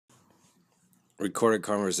recorded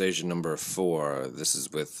conversation number 4. This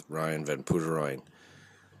is with Ryan Van Poederooyen.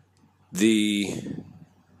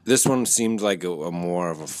 This one seemed like a more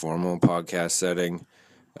of a formal podcast setting.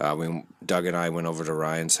 Doug and I went over to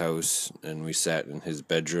Ryan's house and we sat in his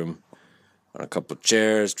bedroom on a couple of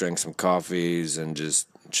chairs, drank some coffees, and just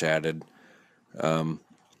chatted.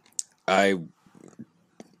 I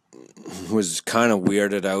was kind of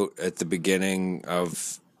weirded out at the beginning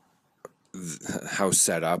of how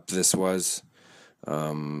set up this was.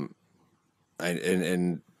 And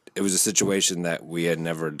it was a situation that we had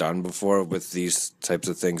never done before with these types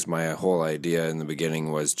of things. My whole idea in the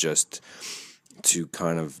beginning was just to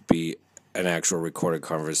kind of be an actual recorded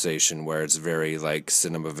conversation where it's very like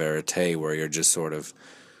cinema verite, where you're just sort of,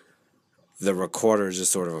 the recorder is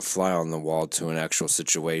just sort of a fly on the wall to an actual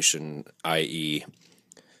situation, i.e.,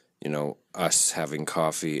 us having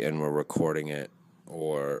coffee and we're recording it,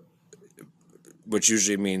 or which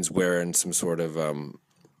usually means we're in some sort of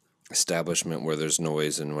establishment where there's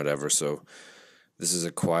noise and whatever. So this is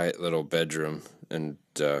a quiet little bedroom, and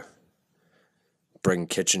bring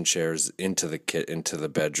kitchen chairs into the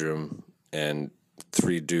bedroom, and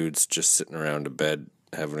 3 dudes just sitting around a bed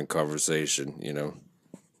having a conversation.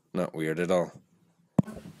 Not weird at all.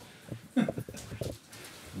 Little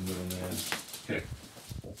man. Okay.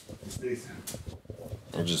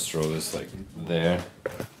 I'll just throw this like there.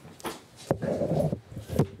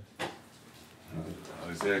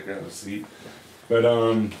 Isaac got a seat. But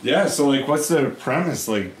yeah, so like what's the premise?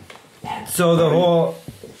 Like, so the whole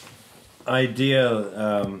idea,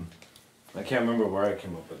 I can't remember where I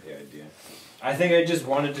came up with the idea. I think I just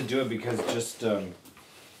wanted to do it because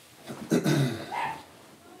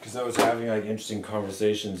because I was having like interesting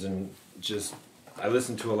conversations, and just I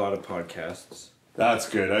listen to a lot of podcasts. that's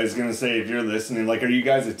good. I was gonna say, if you're listening, like, are you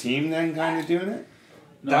guys a team then, kind of doing it?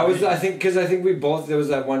 No, that was, I think, because I think we both, there was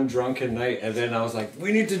that one drunken night, and then I was like,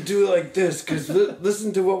 we need to do like this, because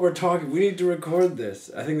listen to what we're talking, we need to record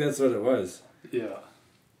this. I think that's what it was. Yeah.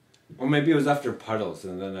 Or maybe it was after Puddles,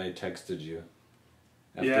 and then I texted you.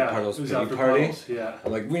 After Puddles it was pity after party. Puddles, yeah.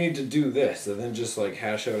 I'm like, we need to do this, and then just like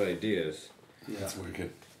hash out ideas. Yeah. That's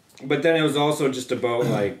wicked. But then it was also just about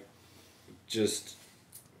like, just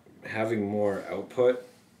having more output.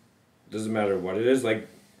 Doesn't matter what it is, like,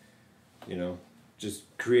 just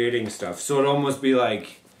creating stuff. So it'd almost be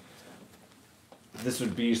like, this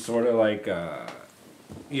would be sort of like,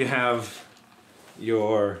 you have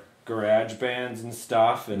your garage bands and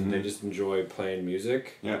stuff, and they just enjoy playing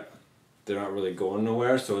music. Yeah. They're not really going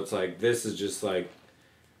nowhere, so it's like, this is just like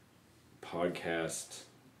podcast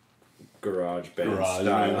garage band style.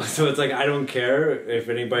 band. So it's like, I don't care if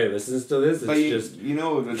anybody listens to this, it's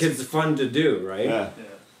it's fun to do, right? Yeah.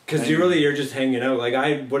 Because you're just hanging out. Like,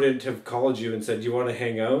 I wouldn't have called you and said, do you want to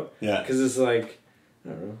hang out? Yeah. Because it's like, I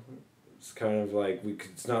don't know, it's kind of like,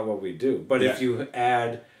 it's not what we do. But if you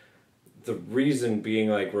add the reason being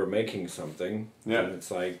like we're making something, then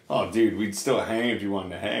it's like, oh dude, we'd still hang if you wanted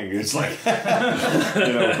to hang. It's like,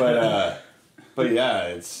 but yeah,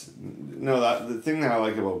 it's, the thing that I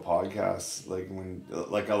like about podcasts,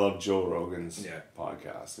 like I love Joe Rogan's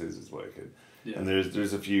podcast, is wicked. Yeah. And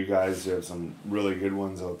there's a few guys who have some really good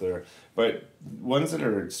ones out there, but ones that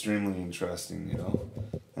are extremely interesting,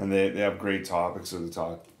 and they have great topics, so they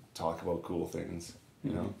talk about cool things,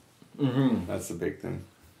 Mm-hmm. That's the big thing.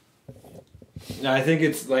 I think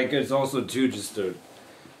it's like, it's also too just a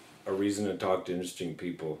reason to talk to interesting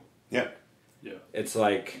people. Yeah. Yeah. It's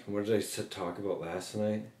like, what did I talk about last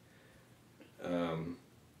night?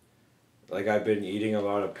 Like, I've been eating a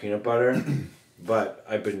lot of peanut butter, but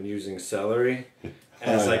I've been using celery.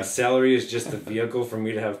 And it's like, celery is just the vehicle for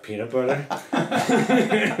me to have peanut butter.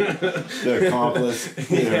 The accomplice.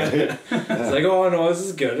 Yeah. It's like, oh no, this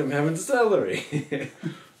is good, I'm having celery.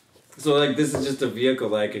 So like, this is just a vehicle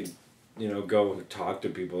that I could, go talk to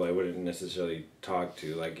people I wouldn't necessarily talk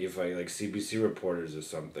to. Like, if I, like, CBC reporters or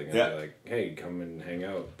something, I'd be like, hey, come and hang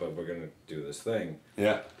out, but we're going to do this thing.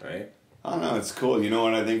 Yeah. Right? I don't know, it's cool.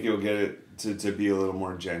 And I think you'll get it to be a little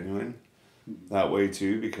more genuine that way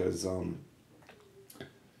too, because, a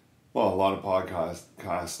lot of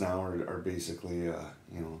podcasts now are basically,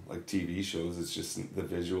 like TV shows. It's just the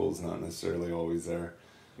visuals, not necessarily always there.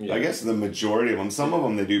 Yeah. I guess the majority of them, some of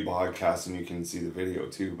them they do podcasts and you can see the video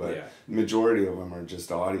too, but the majority of them are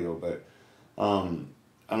just audio. But I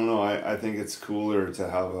don't know, I think it's cooler to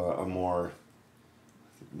have a more,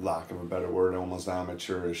 lack of a better word, almost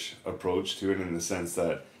amateurish approach to it, in the sense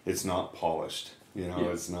that it's not polished.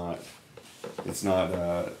 It's not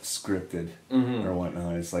scripted or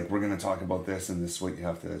whatnot. It's like, we're going to talk about this and this is what you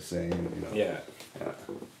have to say. Yeah.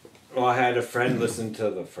 Well, I had a friend listen to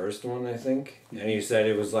the first one, I think, and he said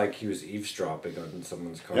it was like he was eavesdropping on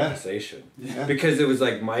someone's conversation. Yeah. Because it was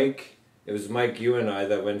like Mike, you and I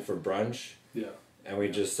that went for brunch. Yeah. And we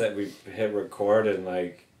just said, we hit record and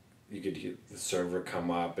like, you could hear the server come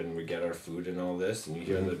up and we get our food and all this, and you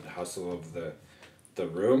hear the hustle of the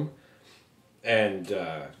room. And,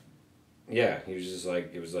 yeah, he was just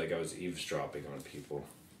like, it was like I was eavesdropping on people.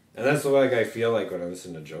 And that's the way I feel like when I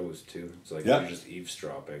listen to Joe's too. It's like you're just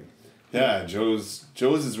eavesdropping. Yeah, Joe's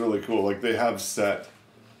is really cool. Like they have set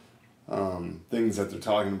things that they're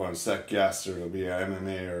talking about, set guests, or it'll be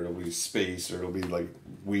MMA, or it'll be space, or it'll be like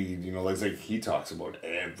weed. You know, like he talks about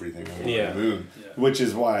everything over the moon, which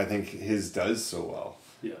is why I think his does so well.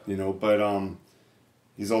 Yeah, you know, but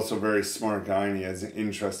he's also a very smart guy, and he has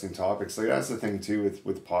interesting topics. Like that's the thing too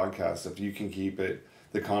with podcasts. If you can keep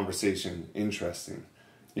the conversation interesting,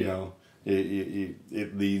 you know.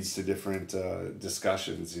 It leads to different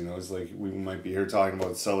discussions. You know, it's like we might be here talking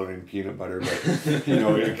about celery and peanut butter, but you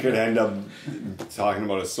know, it could end up talking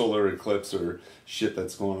about a solar eclipse or shit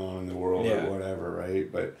that's going on in the world or whatever,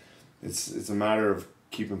 right? But it's a matter of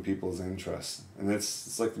keeping people's interest, and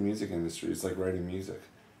it's like the music industry. It's like writing music.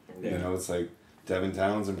 You know, it's like Devin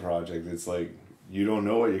Townsend project. It's like you don't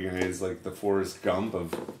know what you're gonna. It's like the Forrest Gump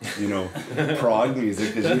of prog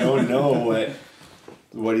music, because you don't know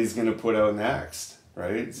what he's gonna put out next,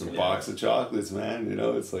 right? It's a box of chocolates, man. You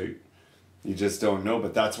know, it's like you just don't know,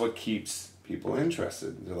 but that's what keeps people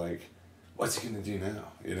interested. They're like, what's he gonna do now?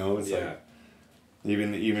 You know, it's like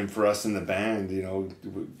even for us in the band, you know,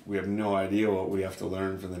 we have no idea what we have to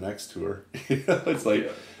learn for the next tour. You know, it's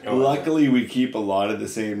like luckily we keep a lot of the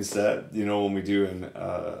same set, you know, when we do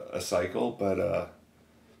a cycle, but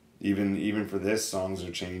even for this, songs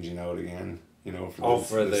are changing out again. You know,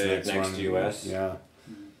 for this next run, US. Yeah.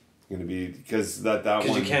 Going to be because that one,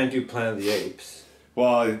 because you can't do Planet of the Apes.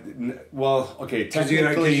 Well, okay. Because you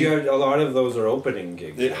had a lot of those are opening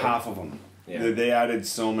gigs. Half of them. Yeah. They added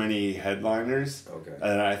so many headliners. Okay.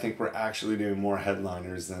 And I think we're actually doing more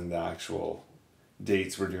headliners than the actual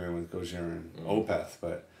dates we're doing with Gojira and Opeth.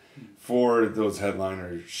 But for those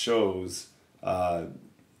headliner shows,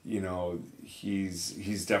 you know,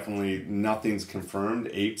 he's definitely, nothing's confirmed.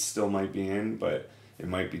 Apes still might be in, but it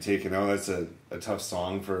might be taken out. That's a tough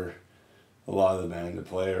song for a lot of the band to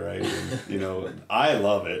play, right? And, you know, I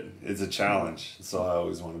love it. It's a challenge, so I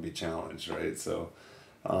always want to be challenged, right? So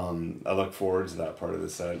I look forward to that part of the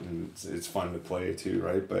set, and it's fun to play too,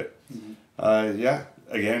 right? But yeah,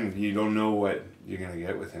 again, you don't know what you're gonna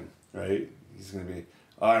get with him, right? He's gonna be,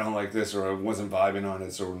 oh, I don't like this, or I wasn't vibing on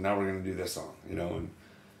it, so now we're gonna do this song, you know, and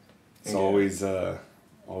it's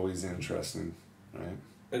always interesting,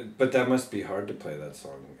 right? But that must be hard to play that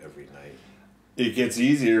song every night. It gets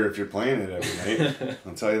easier if you're playing it every night.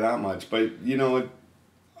 I'll tell you that much. But you know,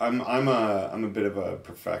 I'm a bit of a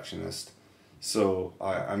perfectionist, so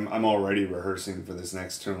I'm already rehearsing for this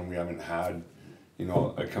next tour, and we haven't had, you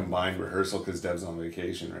know, a combined rehearsal because Dev's on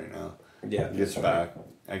vacation right now. Yeah, he gets back.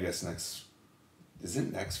 I guess next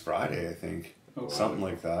Friday? I think something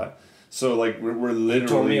like that. So like we're literally. He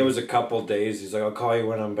told me it was a couple days. He's like, I'll call you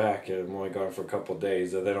when I'm back. And I'm only gone for a couple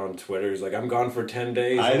days. And then on Twitter, he's like, I'm gone for 10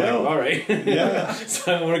 days. I know. Like, all right. Yeah.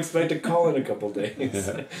 So I don't expect a call in a couple days.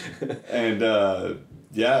 Yeah. And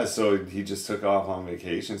yeah, so he just took off on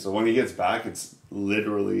vacation. So when he gets back, it's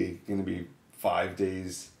literally going to be 5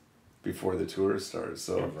 days before the tour starts.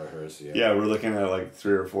 So yeah, we're looking at like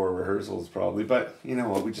 3 or 4 rehearsals probably. But you know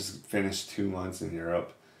what? We just finished 2 months in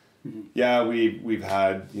Europe. Mm-hmm. Yeah, we've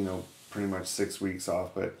had, you know, pretty much 6 weeks off,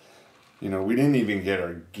 but you know, we didn't even get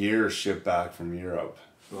our gear shipped back from Europe.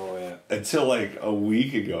 Oh yeah. Until like a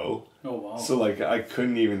week ago. Oh wow. So like I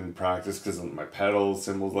couldn't even practice because my pedals,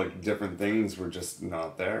 cymbals, like different things were just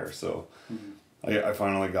not there. So I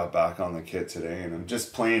finally got back on the kit today, and I'm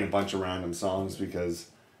just playing a bunch of random songs because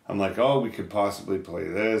I'm like, oh, we could possibly play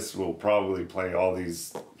this. We'll probably play all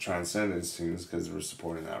these Transcendence tunes because we're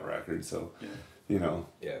supporting that record. So, you know,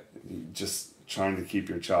 just trying to keep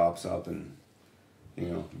your chops up and, you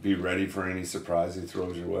know, be ready for any surprise he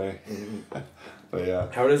throws your way. But yeah.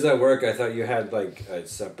 How does that work? I thought you had like a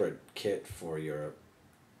separate kit for Europe.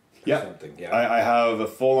 Something. Yeah. I have a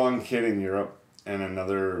full-on kit in Europe and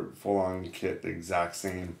another full-on kit, the exact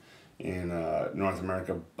same, in North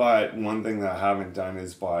America. But one thing that I haven't done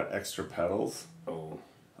is bought extra pedals.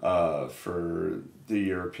 For the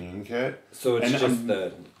European kit. So it's just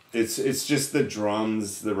It's just the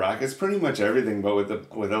drums, the rack. It's pretty much everything, but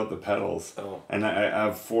without the pedals. Oh. And I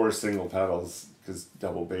have 4 single pedals because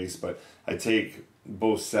double bass. But I take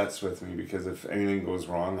both sets with me because if anything goes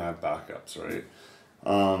wrong, I have backups, right?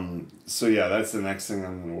 So yeah, that's the next thing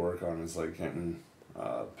I'm gonna work on is like getting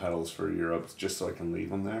pedals for Europe just so I can leave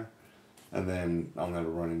them there, and then I'll never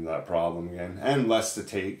run into that problem again, and less to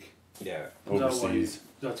take. Yeah. Overseas.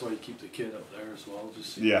 That's why you keep the kit up there as well.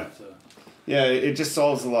 Just so Yeah. Yeah, it just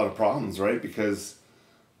solves a lot of problems, right? Because,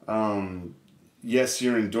 yes,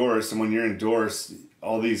 you're endorsed, and when you're endorsed,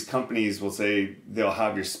 all these companies will say they'll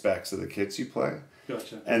have your specs of the kits you play.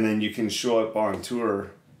 Gotcha. And then you can show up on tour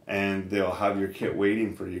and they'll have your kit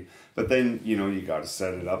waiting for you. But then, you know, you got to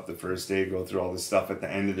set it up the first day, go through all this stuff at the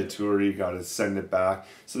end of the tour, you got to send it back.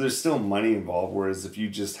 So there's still money involved, whereas if you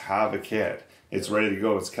just have a kit, it's ready to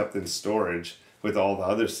go, it's kept in storage with all the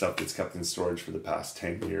other stuff that's kept in storage for the past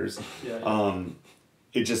 10 years.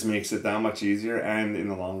 It just makes it that much easier, and in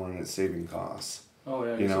the long run, it's saving costs. Oh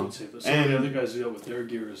yeah, you know. Some of the other guys do that with their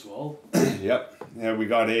gear as well. Yep. Yeah, we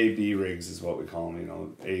got A, B rigs is what we call them. You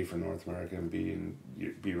know, A for North America and B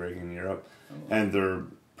rig in Europe, and they're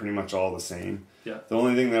pretty much all the same. Yeah. The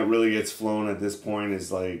only thing that really gets flown at this point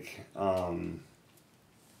is like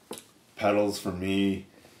pedals for me.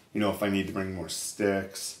 You know, if I need to bring more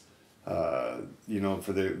sticks. You know,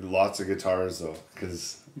 for the lots of guitars though,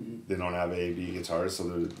 because they don't have A, B guitars, so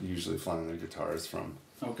they're usually flying their guitars from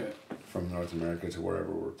North America to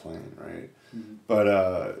wherever we're playing, right?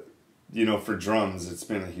 But you know, for drums, it's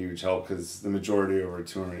been a huge help because the majority of our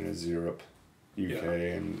touring is Europe, UK,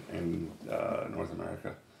 and North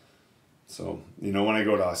America. So you know, when I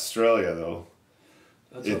go to Australia though,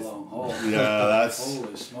 that's a long haul. Yeah, that's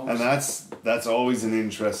holy smokes. And that's always an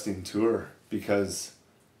interesting tour because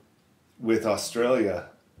with Australia,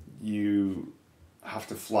 you have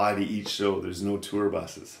to fly to each show. There's no tour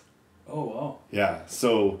buses. Oh wow. Yeah,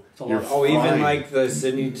 so you're even like the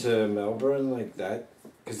Sydney to Melbourne, like that,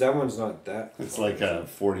 because that one's not that. It's far, like a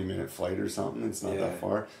 40-minute flight or something. It's not that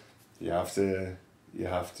far. You have to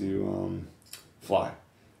fly.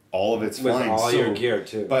 All of it's flying. With all your gear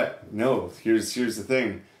too. But no, here's the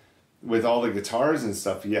thing. With all the guitars and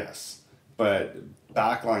stuff, yes, but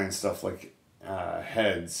backline stuff like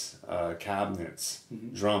heads, cabinets,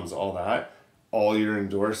 drums, all your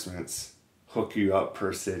endorsements hook you up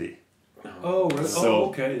per city. Oh, really? So,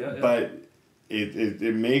 okay, yeah. But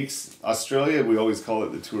it makes Australia, we always call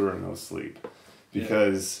it the tour of no sleep,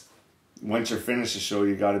 because once you're finished the show,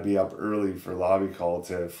 you got to be up early for lobby call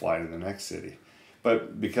to fly to the next city.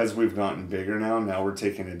 But because we've gotten bigger now we're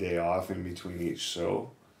taking a day off in between each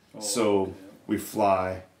show. We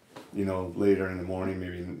fly, you know, later in the morning,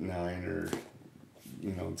 maybe 9 or,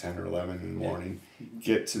 you know, 10 or 11 in the morning,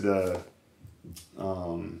 get to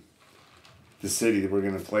the city that we're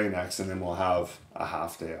going to play next, and then we'll have a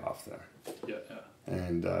half day off there.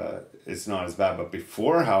 And it's not as bad. But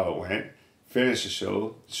before how it went, finish the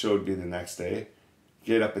show would be the next day,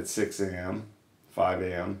 get up at 6 a.m., 5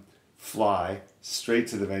 a.m., fly straight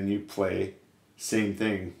to the venue, play, same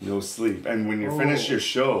thing, no sleep. And when you finish your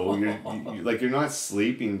show, you're not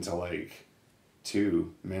sleeping till like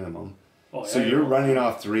 2 minimum. So you're running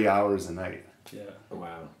off 3 hours a night. Yeah.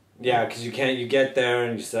 Wow. Yeah, because you get there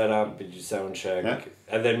and you set up and you sound check,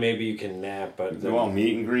 and then maybe you can nap, but go on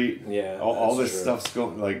meet and greet. Yeah, all this stuff's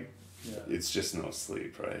going it's just no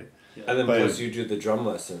sleep, right? Yeah. And then plus you do the drum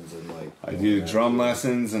lessons and like I do drum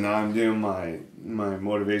lessons, and I'm doing my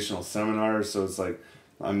motivational seminars, so it's like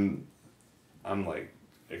I'm like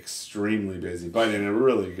extremely busy, but in a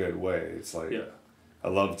really good way. It's like I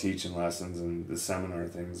love teaching lessons, and the seminar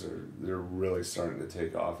things they're really starting to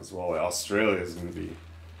take off as well. Australia is going to be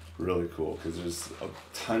really cool because there's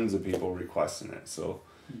tons of people requesting it, so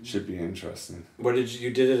it should be interesting.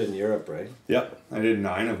 You did it in Europe, right? Yep, I did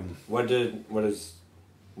 9 of them.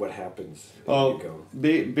 What happens?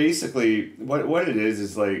 Basically, what it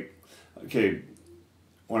is like, okay,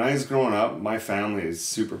 when I was growing up, my family is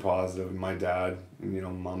super positive, and my dad and, you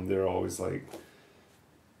know, mom, they're always like,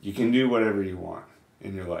 you can do whatever you want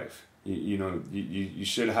in your life. You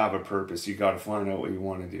should have a purpose. You got to find out what you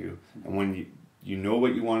want to do, and when you know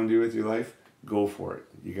what you want to do with your life, go for it.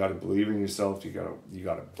 You got to believe in yourself. You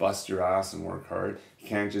got to bust your ass and work hard. You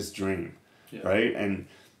can't just dream, right? And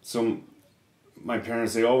so my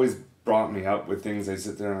parents, they always brought me up with things. I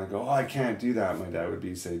sit there and I go, oh, I can't do that. My dad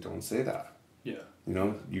would say, don't say that. Yeah. You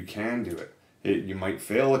know, you can do it. You might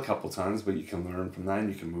fail a couple times, but you can learn from that and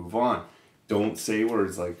you can move on. Don't say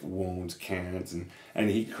words like won't, can't, and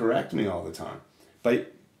he'd correct me all the time.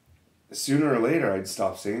 But sooner or later, I'd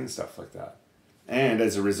stop saying stuff like that. And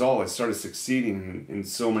as a result, I started succeeding in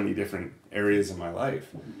so many different areas of my life.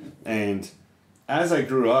 And as I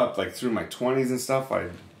grew up, like through my 20s and stuff,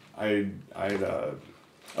 I'd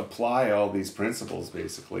apply all these principles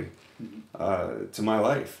basically to my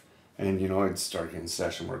life. And, you know, I'd start getting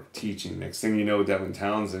session work, teaching. Next thing you know, Devin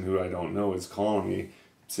Townsend, who I don't know, is calling me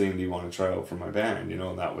saying, do you want to try out for my band? You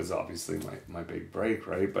know, and that was obviously my big break,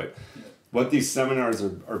 right? But what these seminars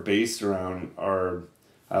are based around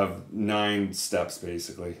have 9 steps,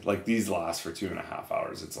 basically. Like, these last for 2.5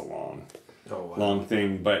 hours. It's a long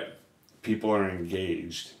thing, but people are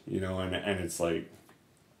engaged, you know, and it's like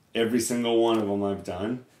every single one of them I've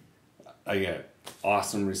done, I get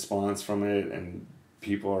awesome response from it, and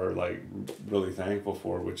people are like really thankful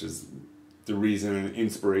for it, which is the reason and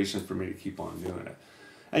inspiration for me to keep on doing it.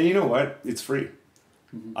 And you know what? It's free.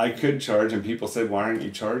 I could charge, and people said, why aren't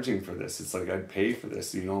you charging for this? It's like, I'd pay for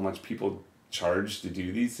this. You know how much people charge to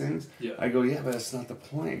do these things? Yeah. I go, yeah, but that's not the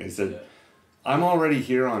point. I said, I'm already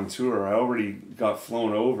here on tour. I already got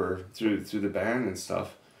flown over through the band and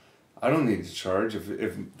stuff. I don't need to charge.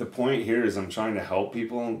 If the point here is I'm trying to help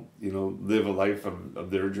people, you know, live a life of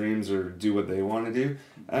their dreams or do what they want to do,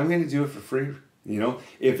 I'm going to do it for free. You know,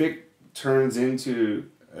 if it turns into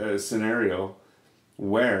a scenario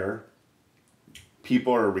where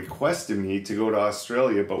people are requesting me to go to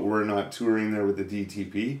Australia, but we're not touring there with the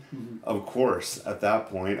DTP, of course, at that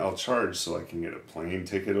point, I'll charge so I can get a plane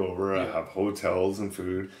ticket over, I have hotels and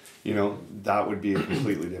food, you know, that would be a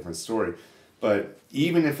completely different story. But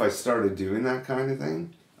even if I started doing that kind of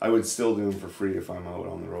thing, I would still do them for free if I'm out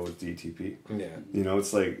on the road with DTP. Yeah. You know,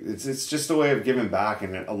 it's like, it's just a way of giving back.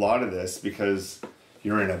 And a lot of this, because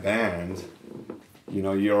you're in a band, you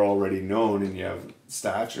know, you're already known and you have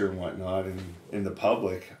stature and whatnot in the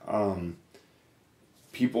public.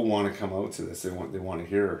 People want to come out to this. They want to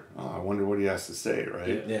hear, I wonder what he has to say,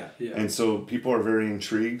 right? Yeah. And so people are very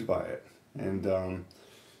intrigued by it. And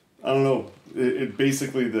I don't know. It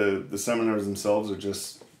basically, the seminars themselves are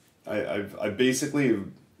just, I basically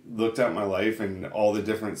looked at my life and all the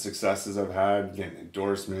different successes I've had, getting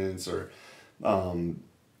endorsements or,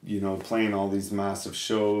 you know, playing all these massive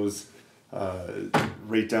shows,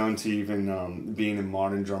 right down to even being in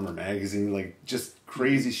Modern Drummer magazine, like just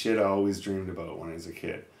crazy shit I always dreamed about when I was a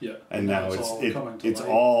kid. Yeah. And now it's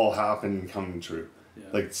all happened and coming true. Yeah.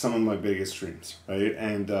 Like some of my biggest dreams, right?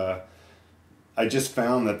 And I just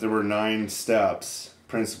found that there were 9 steps,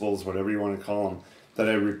 principles, whatever you want to call them, that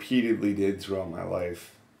I repeatedly did throughout my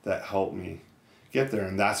life that helped me get there.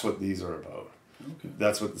 And that's what these are about. Okay.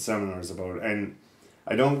 That's what the seminar is about. And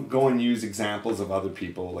I don't go and use examples of other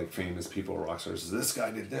people, like famous people, rock stars. This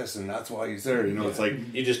guy did this, and that's why he's there. You know, it's like...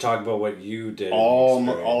 You just talk about what you did.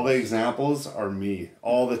 All the examples are me.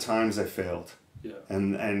 All the times I failed. Yeah.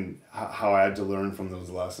 And how I had to learn from those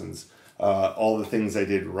lessons. All the things I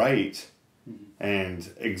did right. And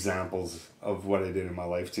examples of what I did in my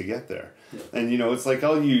life to get there. Yeah. And, you know, it's like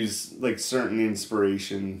I'll use, like, certain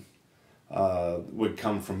inspiration would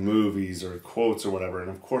come from movies or quotes or whatever. And,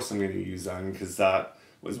 of course, I'm going to use them because that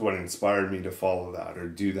was what inspired me to follow that or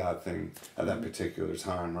do that thing at that particular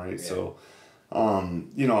time, right? Yeah. So,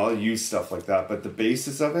 you know, I'll use stuff like that. But the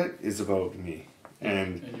basis of it is about me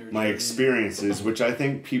and my experiences, which I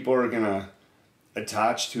think people are going to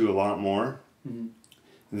attach to a lot more.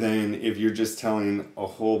 Than if you're just telling a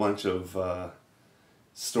whole bunch of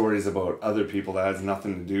stories about other people that has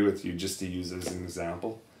nothing to do with you, just to use as an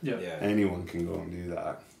example. Yeah. Anyone can go and do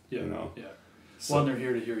that. Yeah. You know. Yeah. So, well, they're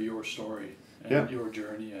here to hear your story and your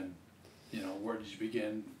journey, and you know, where did you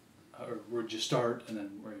begin, or where did you start, and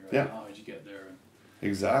then where you're at. How did you get there?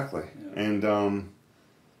 Exactly. Yeah. And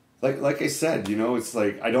like I said, you know, it's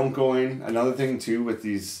like I don't go in. Another thing too with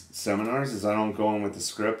these seminars is I don't go in with the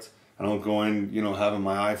script. I don't go in, you know, having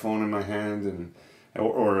my iPhone in my hand and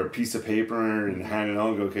or a piece of paper and hand it out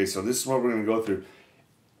and go, okay, so this is what we're going to go through.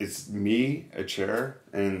 It's me, a chair,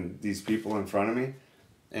 and these people in front of me,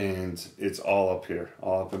 and it's all up here,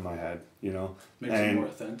 all up in my head, you know. Makes it more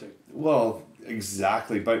authentic. Well,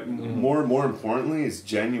 exactly, but more importantly, it's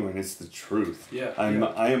genuine. It's the truth. Yeah.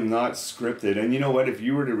 I am not scripted. And you know what? If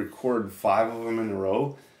you were to record 5 of them in a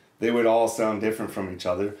row, they would all sound different from each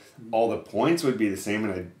other. All the points would be the same,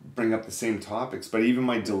 and I'd bring up the same topics. But even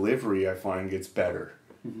my delivery, I find, gets better,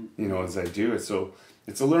 you know, as I do it. So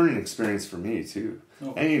it's a learning experience for me, too.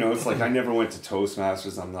 Oh. And, you know, it's like I never went to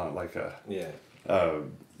Toastmasters. I'm not like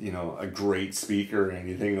you know, a great speaker or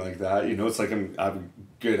anything like that. You know, it's like I have a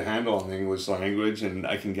good handle on the English language, and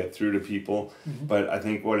I can get through to people. But I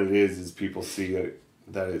think what it is people see it,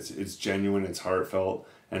 that it's genuine, it's heartfelt,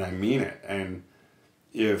 and I mean it. And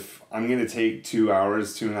if I'm going to take 2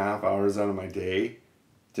 hours, 2.5 hours out of my day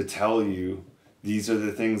to tell you these are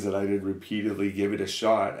the things that I did repeatedly, give it a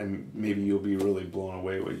shot, and maybe you'll be really blown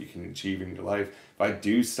away what you can achieve in your life. If I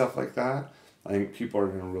do stuff like that, I think people are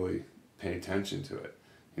going to really pay attention to it.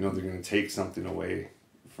 You know, they're going to take something away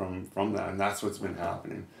from that, and that's what's been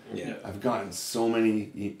happening. Yeah. I've gotten so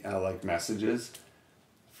many like messages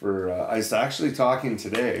I was actually talking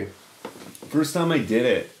today. First time I did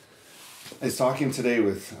it, I was talking today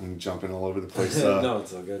with, I'm jumping all over the place. No,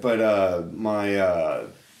 it's all good. But my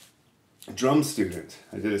drum student,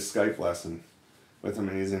 I did a Skype lesson with him,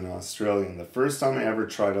 and he's in Australia. And the first time I ever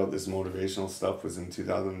tried out this motivational stuff was in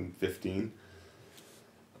 2015.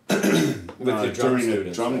 With your drum during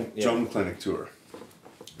students, a right? Yeah. drum clinic tour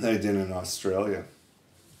that I did in Australia.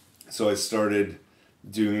 So I started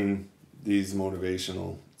doing these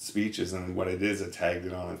motivational speeches, and what I did is I tagged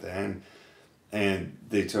it on at the end, and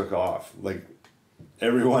they took off. Like,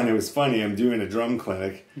 everyone, it was funny, I'm doing a drum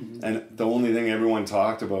clinic, and the only thing everyone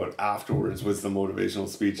talked about afterwards was the motivational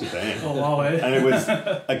speech at the end. Oh, wow, eh? And it was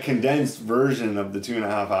a condensed version of the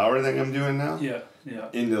 2.5 hour thing I'm doing now. Yeah.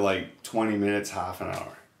 Into like 20 minutes, half an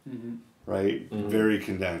hour. Right? Very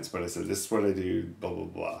condensed. But I said, this is what I do, blah, blah,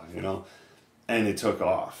 blah, you know? And it took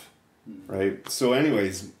off. Right? So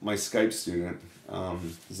anyways, my Skype student,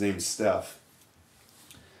 his name's Steph,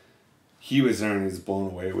 he was there and he was blown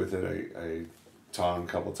away with it. I taught him a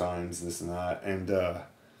couple times, this and that. And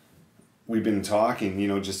we've been talking, you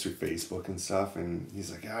know, just through Facebook and stuff. And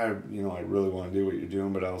he's like, I really want to do what you're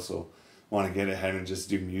doing, but I also want to get ahead and just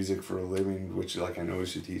do music for a living, which, like, I know we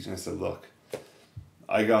should teach. And I said, look,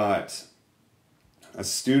 I got a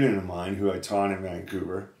student of mine who I taught in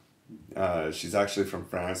Vancouver. She's actually from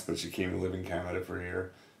France, but she came to live in Canada for a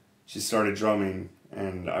year. She started drumming,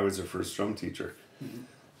 and I was her first drum teacher.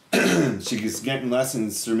 She was getting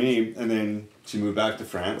lessons through me, and then she moved back to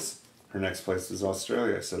France. Her next place was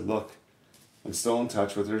Australia. I said, look, I'm still in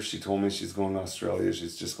touch with her. She told me she's going to Australia.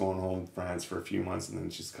 She's just going home to France for a few months, and then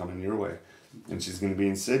she's coming your way. And she's going to be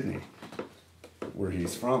in Sydney, where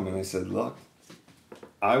he's from. And I said, look,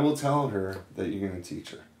 I will tell her that you're going to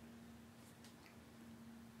teach her.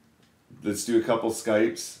 Let's do a couple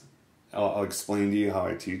Skypes. I'll explain to you how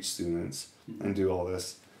I teach students and do all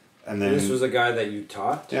this. And then This was a guy that you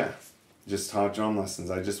taught? Yeah, just taught drum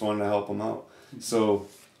lessons. I just wanted to help him out. So,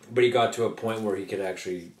 But he got to a point where he could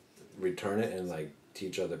actually return it and like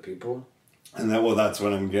teach other people? and that's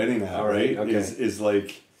what I'm getting at, All right, right? okay. Is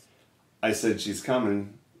like, I said, she's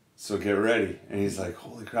coming, so get ready. And he's like,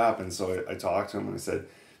 holy crap. And so I talked to him and I said,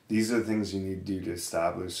 these are the things you need to do to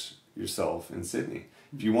establish yourself in Sydney.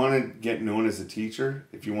 If you want to get known as a teacher,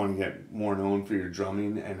 if you want to get more known for your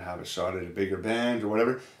drumming and have a shot at a bigger band or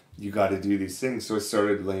whatever, you got to do these things. So I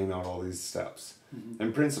started laying out all these steps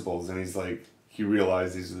and principles. And he's like, he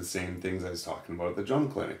realized these are the same things I was talking about at the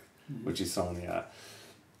drum clinic, which he saw me at.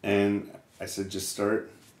 And I said, just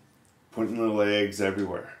start putting little eggs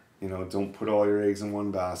everywhere. You know, don't put all your eggs in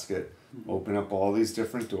one basket. Open up all these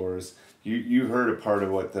different doors. You heard a part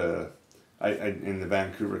of what I in the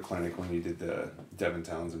Vancouver clinic when you did the Devin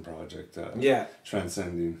Townsend project.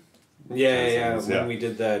 Transcending. Yeah. When we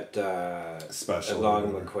did that special at Long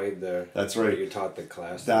and McQuaid there. That's right. You taught the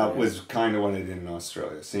class. That was kind of what I did in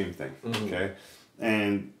Australia. Same thing. Okay.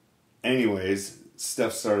 And anyways,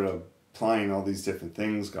 Steph started applying all these different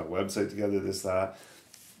things, got a website together, this, that.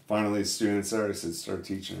 Finally, students there, I said, start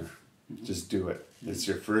teaching her. Just do it. It's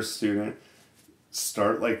your first student.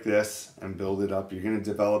 Start like this and build it up. You're going to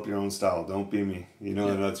develop your own style. Don't be me. You know,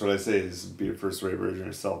 and that's what I say is be a first-rate version of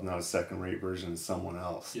yourself, not a second-rate version of someone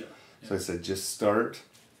else. Yeah. So I said, just start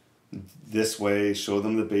this way, show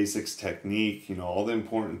them the basics, technique, you know, all the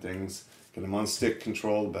important things. Get them on stick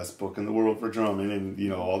control, the best book in the world for drumming, and, you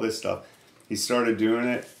know, all this stuff. He started doing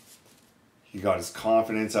it. He got his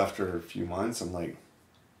confidence after a few months. I'm like,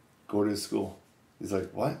 go to school. He's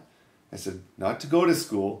like, what? I said, not to go to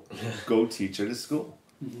school, go teach at a school.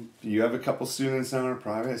 You have a couple students now in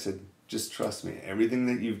private. I said, just trust me. Everything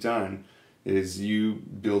that you've done is you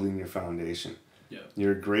building your foundation. Yeah.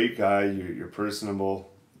 You're a great guy. You're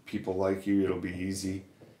personable. People like you. It'll be easy.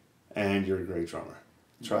 And you're a great drummer.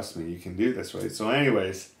 Trust me, you can do this, right? So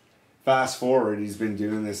anyways, fast forward, he's been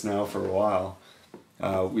doing this now for a while.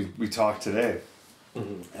 We talked today.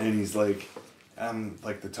 And he's like, I'm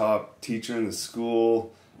like the top teacher in the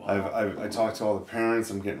school. Wow. I talked to all the parents.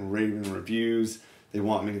 I'm getting raving reviews. They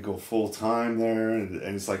want me to go full time there, and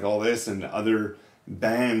it's like all this, and other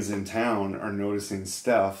bands in town are noticing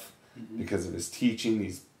Steph because of his teaching.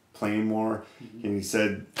 He's playing more, and he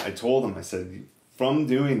said, I told him, I said, from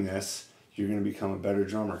doing this, you're going to become a better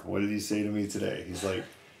drummer. What did he say to me today? He's like,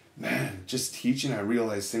 man, just teaching, I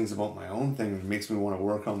realize things about my own thing, and it makes me want to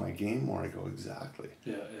work on my game more. I go, exactly.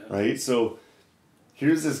 Yeah. Right? So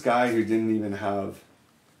here's this guy who didn't even have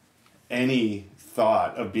any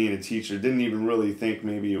thought of being a teacher, didn't even really think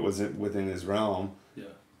maybe it wasn't within his realm. Yeah.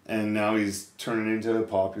 And now he's turning into a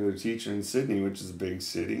popular teacher in Sydney, which is a big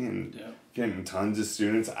city, and getting tons of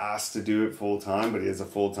students asked to do it full time, but he has a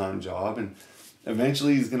full time job, and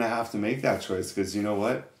eventually he's going to have to make that choice, because you know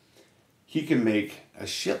what? He can make a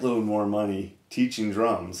shitload more money teaching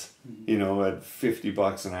drums, you know, at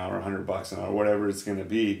 $50 an hour, $100 an hour, whatever it's going to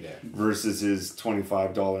be, versus his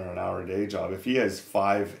 $25 an hour day job. If he has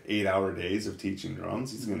 5 8-hour days of teaching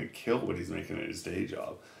drums, he's going to kill what he's making at his day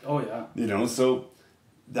job. Oh yeah. You know, so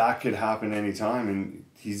that could happen anytime, and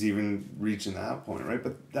he's even reaching that point, right?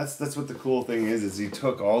 But that's what the cool thing is he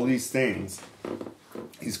took all these things.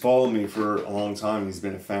 He's followed me for a long time. He's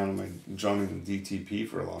been a fan of my drumming and DTP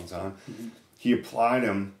for a long time. He applied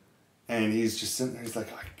them, and he's just sitting there. He's like,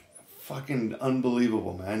 fucking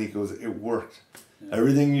unbelievable, man. He goes, it worked. Yeah.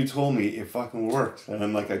 Everything you told me, it fucking worked. And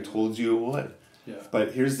I'm like, I told you it would. Yeah.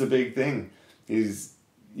 But here's the big thing. Is,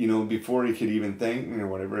 you know, before he could even thank me or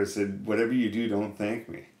whatever, I said, whatever you do, don't thank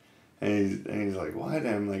me. And he's like, what? And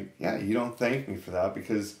I'm like, yeah, you don't thank me for that,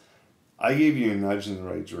 because I gave you a nudge in the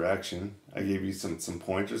right direction. I gave you some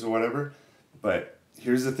pointers or whatever. But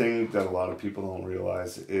here's the thing that a lot of people don't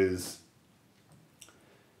realize is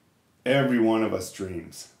every one of us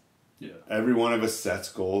dreams. Yeah. Every one of us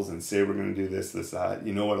sets goals and say we're going to do this, that.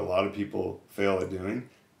 You know what a lot of people fail at doing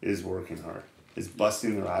is working hard, is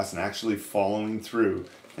busting their ass and actually following through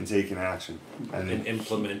and taking action. And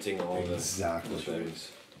implementing all exactly the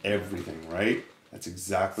things. Everything, right? That's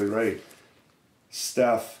exactly right.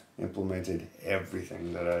 Steph implemented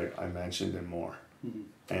everything that I mentioned and more.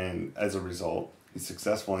 And as a result, he's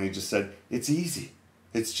successful. And he just said, it's easy.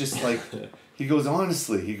 It's just like, he goes,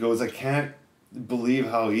 honestly, he goes, I can't believe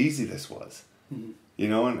how easy this was. You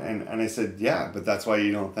know, and I said, yeah, but that's why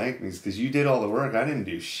you don't thank me, is because you did all the work. I didn't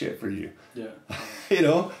do shit for you. Yeah. You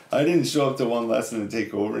know, I didn't show up to one lesson and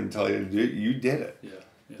take over and tell you to do it. You did it. Yeah.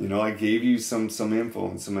 You know, I gave you some info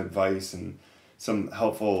and some advice and some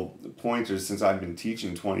helpful pointers. Since I've been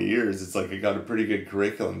teaching 20 years, it's like I got a pretty good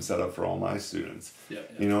curriculum set up for all my students. Yeah.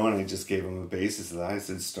 You know, and I just gave them a basis of that. I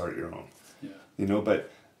said, start your own. Yeah. You know, but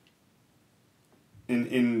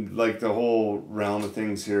in like the whole round of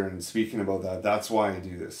things here and speaking about that, that's why I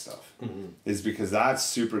do this stuff. Is because that's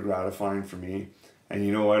super gratifying for me. And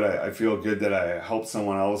you know what? I feel good that I helped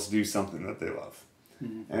someone else do something that they love.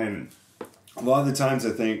 And a lot of the times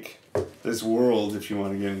I think this world, if you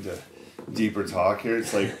want to get into deeper talk here,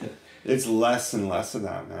 it's like it's less and less of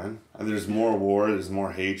that, man. And there's more war, there's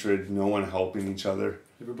more hatred, no one helping each other.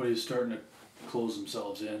 Everybody's starting to close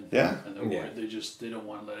themselves in. Yeah. And they're worried. They don't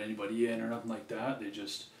want to let anybody in or nothing like that. They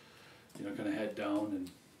just, you know, kind of head down and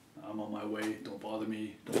I'm on my way. Don't bother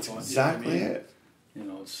me. That's exactly it. You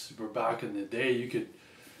know, we're back in the day. You could,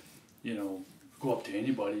 you know, go up to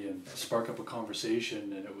anybody and spark up a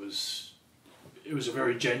conversation, and it was a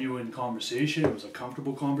very genuine conversation. It was a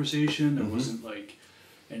comfortable conversation. It wasn't like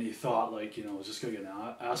any thought like, you know, is this guy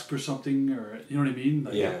gonna ask for something, or you know what I mean?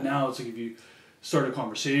 Like now it's like if you start a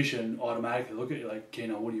conversation, automatically look at you like, okay,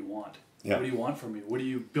 now what do you want? Yeah. What do you want from me? What are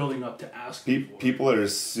you building up to ask me for? People are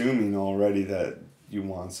assuming already that you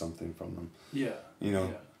want something from them. Yeah. You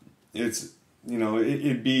know, it's, you know,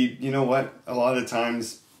 it'd be, you know what, a lot of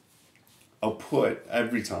times I'll put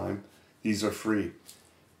every time, these are free.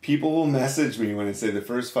 People will message me when I say the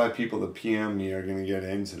first 5 people that PM me are going to get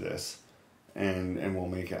into this, and we'll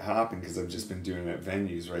make it happen, because I've just been doing it at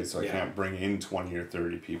venues, right? So I can't bring in 20 or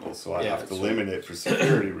 30 people, so I have to limit it for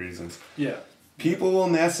security reasons. Yeah. People will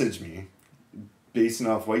message me, based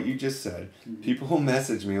off what you just said, people will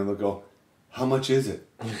message me and they'll go, how much is it?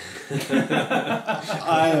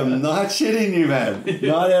 I am not shitting you, man.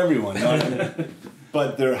 Not everyone.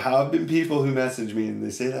 But there have been people who message me and they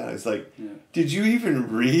say that. It's like, did you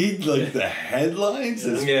even read like the headlines?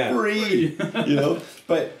 It's free. You know?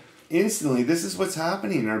 But instantly, this is what's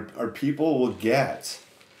happening. Our people will get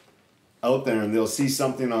out there and they'll see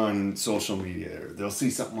something on social media, or they'll see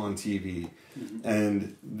something on TV,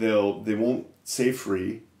 and they won't say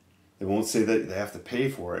free. They won't say that they have to pay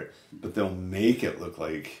for it, but they'll make it look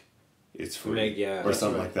like it's free or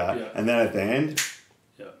something like that. Yeah. And then at the end,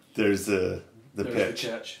 there's the pitch.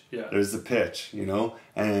 There's the pitch, you know,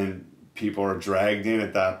 and people are dragged in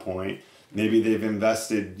at that point. Maybe they've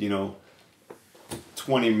invested, you know,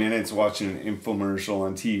 20 minutes watching an infomercial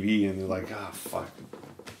on TV, and they're like, ah, fuck,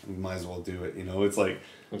 we might as well do it. You know, it's like,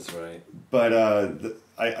 that's right. But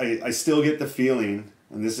I still get the feeling,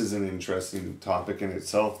 and this is an interesting topic in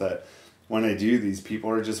itself, that when I do these, people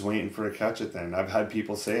are just waiting for a catch at the end. I've had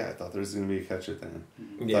people say, I thought there was going to be a catch at the end.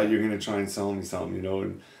 I thought you were going to try and sell me something, you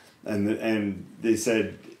know, and they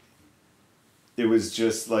said it was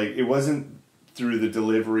just like, it wasn't through the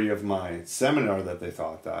delivery of my seminar that they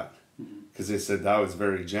thought that, because they said that was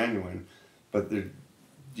very genuine, but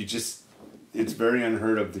it's very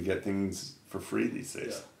unheard of to get things for free these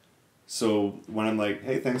days. So when I'm like,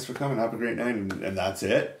 hey, thanks for coming, have a great night, and that's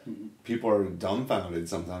it, people are dumbfounded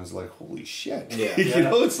sometimes, like, holy shit. Yeah. You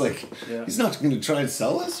know, it's like, he's not going to try and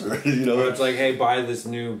sell us, or, you know. Or it's like, hey, buy this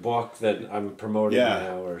new book that I'm promoting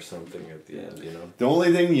now or something at the end, you know. The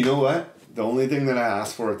only thing, you know what? The only thing that I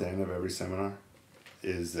ask for at the end of every seminar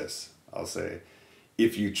is this. I'll say,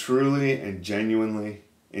 if you truly and genuinely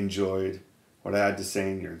enjoyed what I had to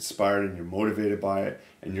say and you're inspired and you're motivated by it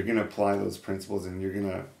and you're going to apply those principles and you're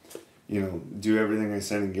going to, you know, do everything I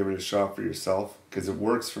said and give it a shot for yourself, because it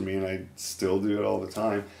works for me and I still do it all the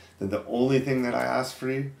time, then the only thing that I ask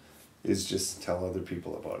for you is just tell other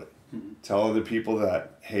people about it. Tell other people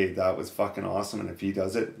that, hey, that was fucking awesome, and if he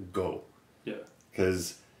does it, go. Yeah.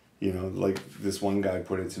 Because, you know, like this one guy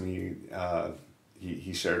put it to me,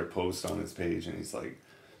 he shared a post on his page and he's like,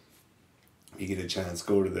 you get a chance,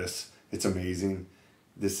 go to this. It's amazing.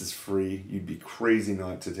 This is free. You'd be crazy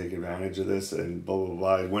not to take advantage of this, and blah, blah,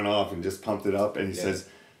 blah. It went off and just pumped it up, and he says,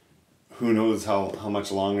 who knows how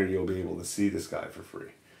much longer you'll be able to see this guy for free.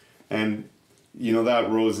 And, you know,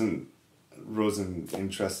 that rose an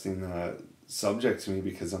interesting subject to me,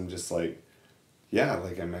 because I'm just like, yeah,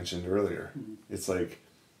 like I mentioned earlier, it's like,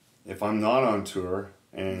 if I'm not on tour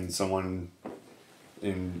and someone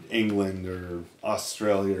in England or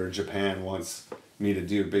Australia or Japan wants me to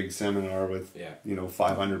do a big seminar with, you know,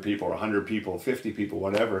 500 people or 100 people, 50 people,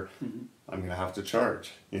 whatever, I'm going to have to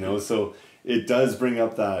charge, you know? So it does bring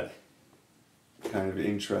up that kind of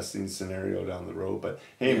interesting scenario down the road. But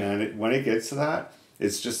hey, man, when it gets to that,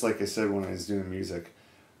 it's just like I said when I was doing music.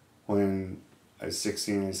 When I was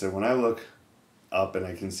 16, I said, when I look up and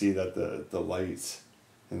I can see that the lights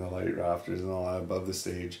and the light rafters and all that above the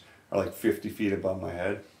stage are like 50 feet above my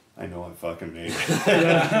head, I know I fucking made it. You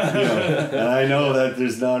know, and I know that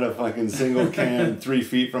there's not a fucking single can 3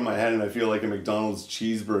 feet from my head and I feel like a McDonald's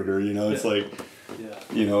cheeseburger, you know, it's like,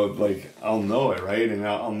 you know, like I'll know it, right? And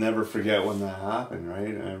I'll never forget when that happened, right?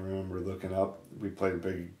 And I remember looking up, we played a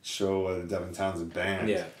big show of the Devin Townsend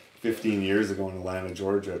Band 15 years ago in Atlanta,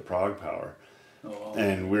 Georgia at Prague Power. Oh, wow.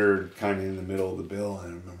 And we're kind of in the middle of the bill,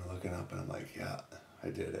 and I remember looking up and I'm like, yeah, I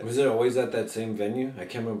did it. Was it always at that same venue? I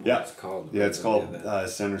can't remember what it's called. Yeah, it's called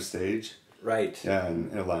Center Stage. Right. Yeah, in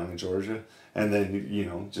Atlanta, Georgia. And then, you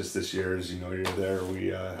know, just this year, as you know, you're there, we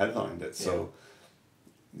headlined it. So,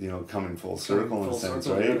 you know, coming full circle in a sense,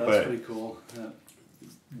 right? Yeah, that's but pretty cool. Yeah.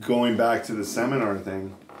 Going back to the seminar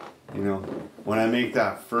thing, you know, when I make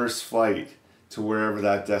that first flight to wherever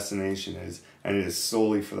that destination is, and it is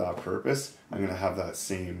solely for that purpose, I'm going to have that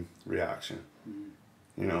same reaction.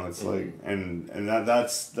 You know, it's like, and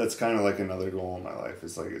that's kind of like another goal in my life.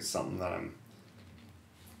 It's like, it's something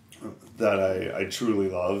that I truly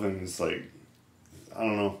love, and it's like, I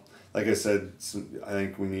don't know, like I said, I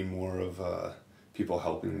think we need more of people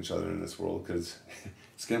helping each other in this world, because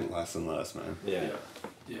it's getting less and less, man. Yeah.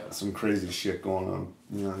 Some crazy shit going on.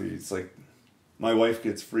 You know, it's like, my wife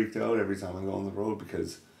gets freaked out every time I go on the road,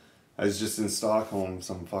 because I was just in Stockholm,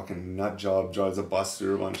 some fucking nut job drives a bus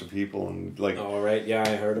through a bunch of people, and like... Oh, right, yeah,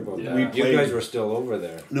 I heard about that. You guys were still over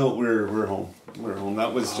there. No, we're home. We're home.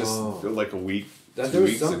 That was just like a week, there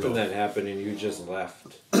was something that happened and you just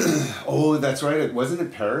left. Oh, that's right. Wasn't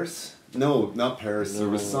it Paris? No, not Paris. No. There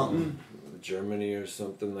was something... Germany or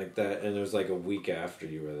something like that, and it was like a week after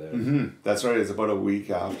you were there. Mm-hmm. That's right. It's about a week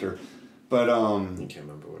after. But, I can't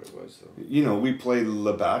remember what it was, though. You know, we played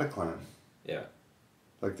Le Bataclan. Yeah.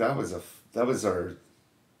 Like, that was our...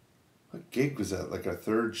 What gig was that? Like, our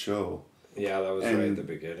third show. Yeah, that was right at the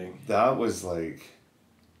beginning. That was, like...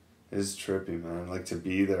 It was trippy, man. Like, to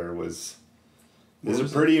be there was... It was a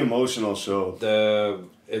pretty emotional show.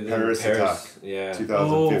 Paris Attack. Yeah.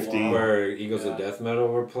 2015. Where Eagles of Death Metal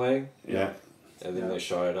were playing. Yeah. And then they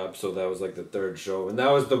shot it up, so that was, like, the third show. And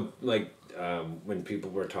that was the, like... when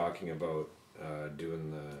people were talking about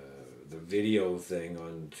doing the video thing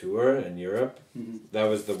on tour in Europe, that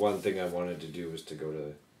was the one thing I wanted to do, was to go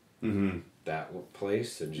to that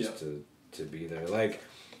place and just to be there. Like,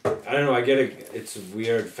 I don't know, I get it's a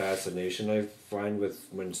weird fascination I find with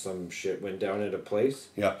when some shit went down at a place.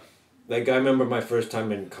 Yeah. Like, I remember my first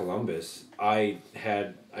time in Columbus, I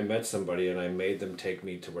met somebody and I made them take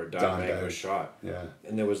me to where Dimebag was shot. Yeah.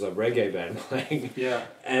 And there was a reggae band playing. Yeah.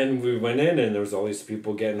 And we went in and there was all these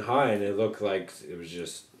people getting high, and it looked like it was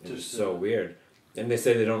just so weird. And they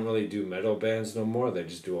say they don't really do metal bands no more. They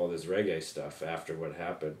just do all this reggae stuff after what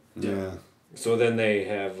happened. Yeah. So then they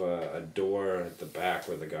have a door at the back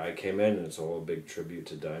where the guy came in, and it's a whole big tribute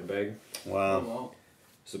to Dimebag. Wow. Oh, wow.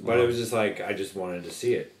 So, but it was just like, I just wanted to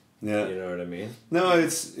see it. Yeah. You know what I mean? No,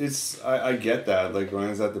 I get that. Like, when I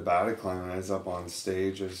was at the Bataclan, when I was up on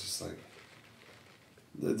stage, I was just like,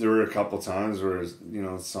 there were a couple times where, you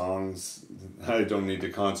know, songs I don't need to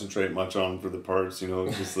concentrate much on for the parts, you know,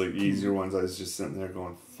 just like easier ones. I was just sitting there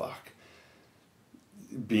going, fuck.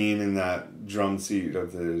 Being in that drum seat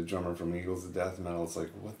of the drummer from Eagles of Death Metal, it's like,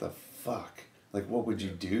 what the fuck? Like, what would you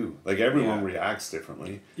do? Like, everyone reacts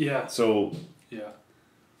differently. Yeah. So, yeah.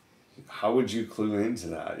 How would you clue into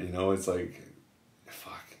that? You know, it's like,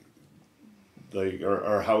 fuck. Like,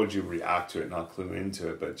 or how would you react to it? Not clue into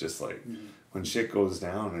it, but just like, when shit goes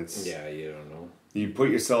down, it's... Yeah, you don't know. You put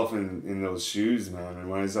yourself in those shoes, man, and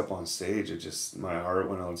when I was up on stage, it just, my heart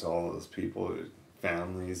went out to all those people,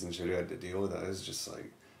 families and shit who had to deal with that. It was just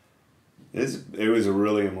like, it was a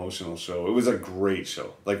really emotional show. It was a great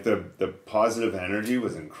show. Like, the positive energy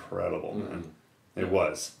was incredible, man. It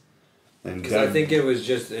was. Because I think it was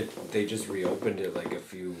just, they just reopened it like a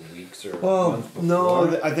few weeks or months before.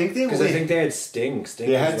 No, I think they... Because I think they had Sting.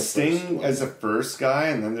 They had Sting as the first guy,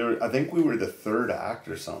 and then I think we were the third act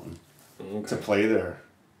or something to play there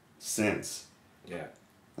since. Yeah.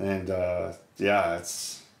 And, yeah,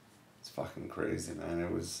 it's fucking crazy, man.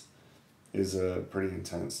 It was a pretty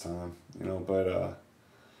intense time, you know, but,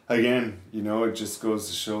 again, you know, it just goes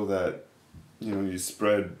to show that, you know, you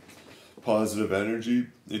spread positive energy.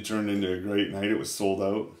 It turned into a great night. It was sold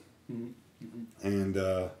out. And,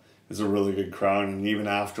 it was a really good crowd. And even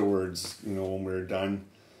afterwards, you know, when we were done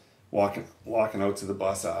walking out to the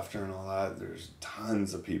bus after and all that, there's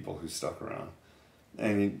tons of people who stuck around.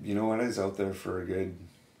 And you know what? I was out there for a good...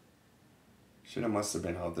 Shit, I must have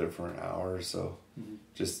been out there for an hour or so,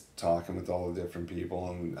 just talking with all the different people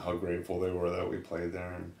and how grateful they were that we played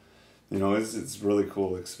there. And, you know, it's really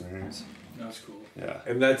cool experience. That's cool. Yeah.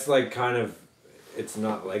 And that's like kind of, it's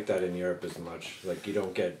not like that in Europe as much. Like, you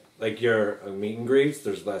don't get, like, your meet and greets,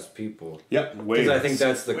 there's less people. Yep, way Because I less. think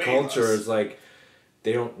that's the Way culture, less. is like,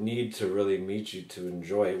 they don't need to really meet you to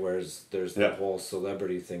enjoy it, whereas there's the whole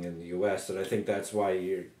celebrity thing in the US, and I think that's why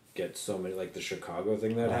you get so many, like the Chicago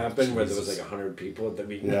thing that happened, where there was like 100 people at the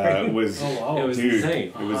meet and Yeah, greet. it was... Oh, wow. It was Dude,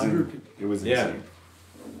 insane. It was insane.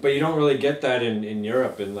 But you don't really get that in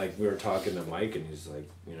Europe, and like we were talking to Mike, and he's like,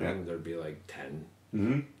 you know, there'd be like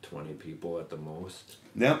 10, 20 people at the most.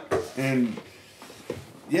 Yep, and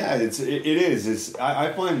yeah, it is. It's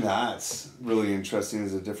I find that's really interesting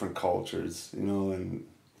as the different cultures, you know, and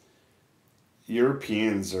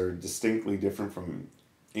Europeans are distinctly different from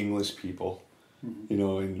English people, you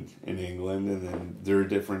know, in England, and then they're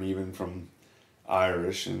different even from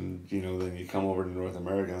Irish, and you know, then you come over to North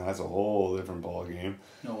America, and that's a whole different ball game.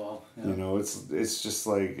 Oh wow! Yeah. You know, it's just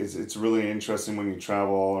like it's really interesting when you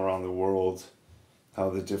travel all around the world, how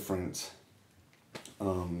the different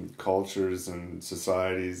cultures and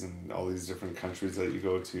societies and all these different countries that you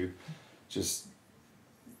go to, just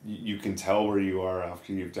you can tell where you are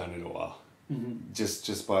after you've done it a while,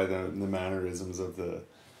 just by the mannerisms of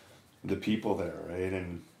the people there, right?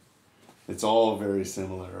 And it's all very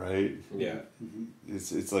similar, right? Yeah.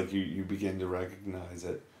 It's like you begin to recognize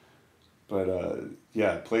it. But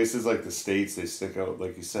yeah, places like the States, they stick out.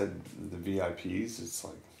 Like you said, the VIPs, it's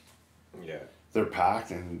like they're packed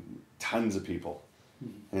and tons of people.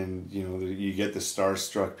 And you know, you get the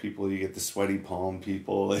starstruck people, you get the sweaty palm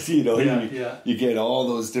people, you know, you get all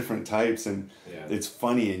those different types. And it's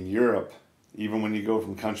funny in Europe, even when you go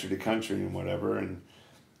from country to country and whatever, and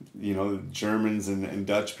you know, Germans and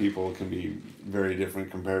Dutch people can be very different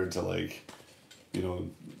compared to, like, you know,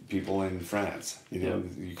 people in France. You know,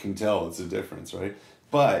 you can tell it's a difference, right?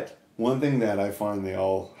 But one thing that I find they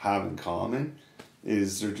all have in common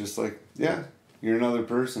is they're just like, yeah, you're another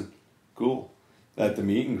person. Cool. At the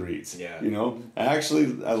meet and greets. Yeah. You know, I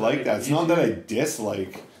like that. It's not that I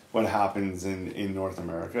dislike what happens in North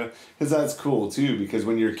America, because that's cool too, because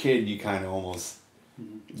when you're a kid, you kind of almost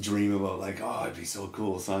dream about, like, oh, it'd be so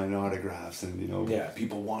cool signing autographs and, you know,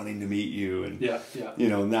 people wanting to meet you, and you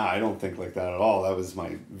know, now I don't think like that at all. That was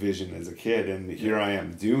my vision as a kid, and here I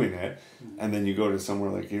am doing it. And then you go to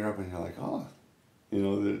somewhere like Europe and you're like, oh, you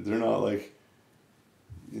know, they're not like,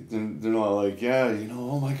 yeah, you know,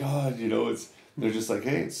 oh my god, you know, they're just like,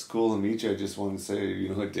 hey, it's cool to meet you, I just want to say, you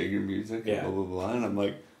know, I dig your music, blah blah blah, and I'm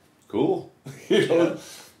like, cool. You know,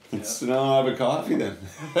 sit down and have a coffee then.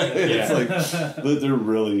 It's like, they're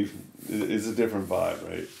really, it's a different vibe,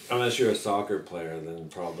 right? Unless you're a soccer player, then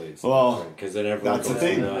probably it's different, because then everyone that's the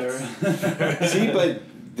thing. See, but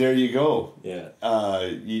there you go.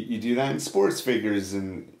 You do that, and sports figures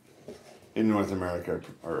in North America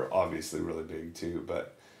are obviously really big too,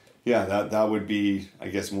 but yeah, that would be, I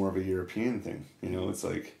guess, more of a European thing. You know, it's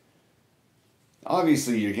like,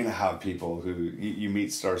 obviously you're gonna have people who you meet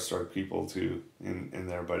starstruck people too in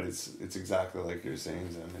there, but it's exactly like you're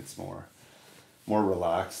saying, Zim. It's more, more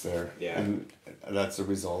relaxed there. Yeah. And that's a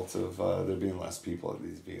result of there being less people at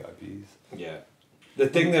these VIPs. Yeah. The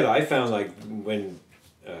thing that I found, like, when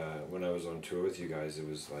I was on tour with you guys, it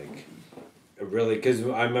was like really, because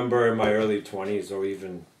I remember in my early 20s or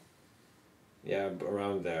even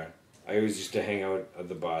around there, I always used to hang out at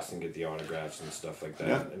the bus and get the autographs and stuff like that.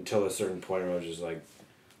 Yeah. Until a certain point where I was just like,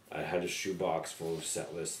 I had a shoebox full of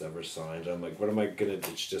set lists that were signed. I'm like, what am I gonna?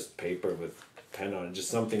 It's just paper with pen on it. Just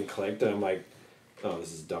something clicked, and I'm like, oh,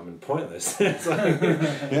 this is dumb and pointless. It's like,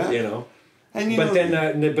 you know. And but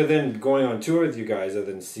then going on tour with you guys and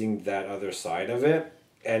then seeing that other side of it,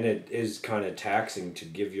 and it is kind of taxing to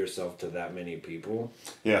give yourself to that many people.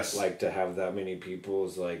 Yes. Like to have that many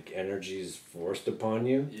people's like energies forced upon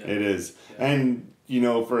you. Yeah. It is. Yeah. And, you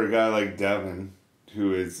know, for a guy like Devin,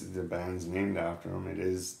 who is the band's named after him, it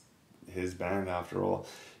is his band after all,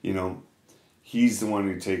 you know, he's the one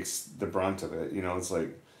who takes the brunt of it. You know, it's like,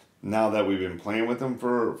 now that we've been playing with him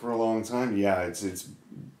for a long time, yeah, it's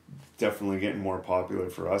definitely getting more popular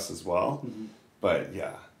for us as well. Mm-hmm. But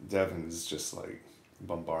yeah, Devin's just like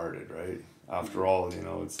bombarded, right? After all, you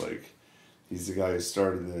know, it's like he's the guy who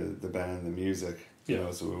started the band, the music, you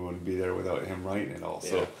know, so we wouldn't be there without him writing it all.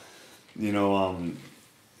 So, you know,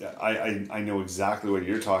 I know exactly what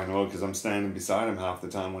you're talking about because I'm standing beside him half the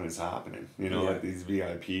time when it's happening, you know, at these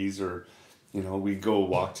VIPs, or, you know, we go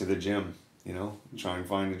walk to the gym, you know, try and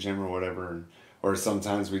find a gym or whatever. Or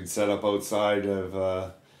sometimes we'd set up outside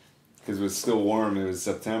of, because it was still warm, it was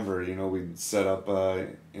September, you know, we'd set up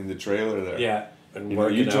in the trailer there. Yeah. And you know,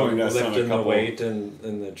 you joined us on a lifting couple, the weight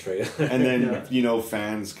in the trailer. And then, you know,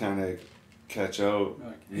 fans kind of catch out,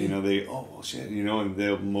 you know, oh, well, shit, you know, and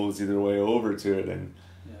they'll mosey their way over to it, and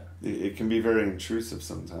it can be very intrusive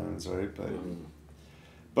sometimes, right?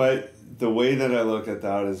 But the way that I look at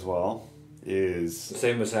that as well is... The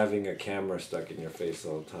same as having a camera stuck in your face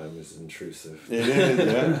all the time is intrusive. It is,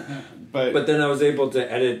 yeah. But then I was able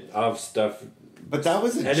to edit off stuff. But that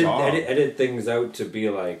was a job. Edit things out to be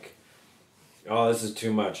like, oh, this is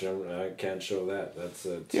too much. I can't show that. That's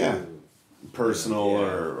too... personal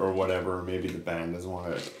or whatever. Maybe the band doesn't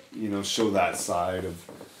want to, you know, show that side of...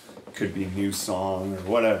 Could be a new song or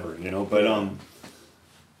whatever, you know. But,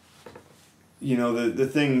 you know, the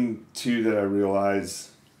thing, too, that I realize...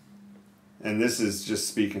 And this is just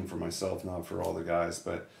speaking for myself, not for all the guys,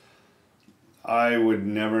 but I would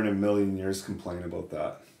never in a million years complain about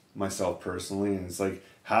that, myself personally. And it's like,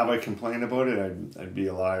 have I complained about it? I'd be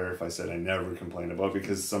a liar if I said I never complained about it,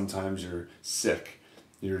 because sometimes you're sick.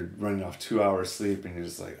 You're running off 2 hours sleep and you're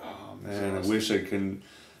just like, oh man, I wish I couldn't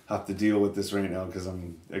have to deal with this right now because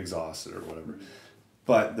I'm exhausted or whatever.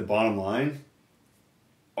 But the bottom line,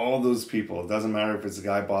 all those people, it doesn't matter if it's a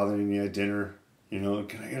guy bothering you at dinner, you know,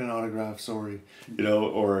 can I get an autograph? Sorry. You know,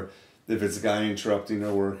 or if it's a guy interrupting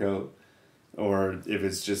their workout, or if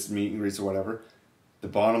it's just meet and greets or whatever. The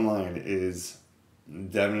bottom line is,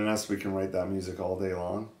 Devin and us, we can write that music all day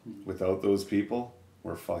long. Without those people,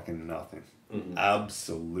 we're fucking nothing. Mm-hmm.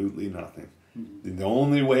 Absolutely nothing. Mm-hmm. The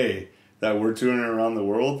only way that we're touring around the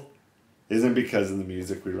world isn't because of the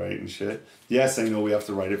music we write and shit. Yes, I know we have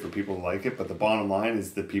to write it for people to like it, but the bottom line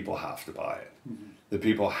is the people have to buy it. Mm-hmm. The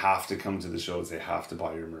people have to come to the shows. They have to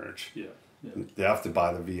buy your merch. Yeah. They have to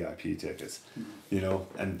buy the VIP tickets, you know,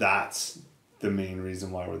 and that's the main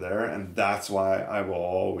reason why we're there. And that's why I will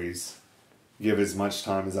always give as much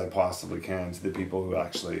time as I possibly can to the people who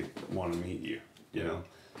actually want to meet you, you know.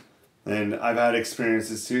 And I've had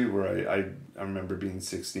experiences too where I remember being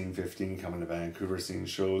 16, 15, coming to Vancouver, seeing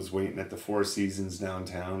shows, waiting at the Four Seasons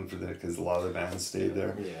downtown because a lot of the bands stayed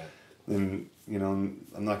there. Yeah. And, you know,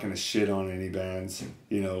 I'm not going to shit on any bands,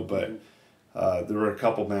 you know, but there were a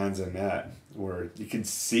couple bands I met where you could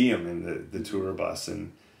see them in the tour bus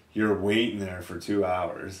and you're waiting there for 2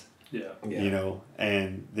 hours. Yeah. You know,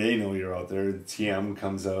 and they know you're out there. The TM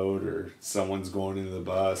comes out or someone's going into the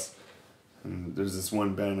bus. And there's this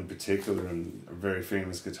one band in particular, and a very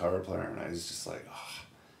famous guitar player, and I was just like, oh,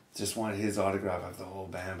 just wanted his autograph of the whole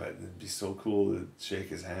band, but it'd be so cool to shake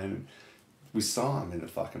his hand. And we saw him in the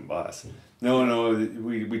fucking bus. No,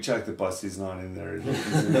 we checked the bus. He's not in there.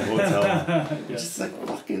 He's in the hotel. Just like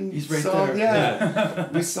fucking. He's right there. Yeah.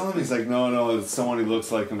 We saw him. He's like, no. It's someone who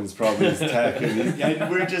looks like him. It's probably his tech. And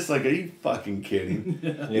we're just like, are you fucking kidding?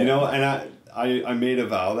 Yeah. You know. And I made a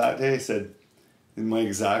vow that day. I said, in my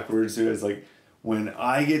exact words to it, it's like, when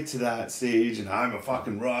I get to that stage and I'm a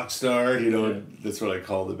fucking rock star, you know, that's what I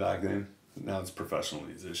called it back then. Now it's professional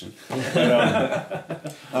musician.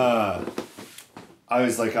 But, I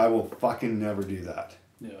was like, I will fucking never do that.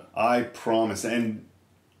 Yeah. I promise. And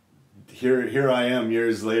here I am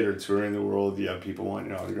years later touring the world. You have people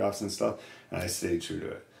wanting your autographs and stuff. And I stay true to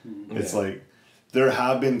it. Mm-hmm. It's like, there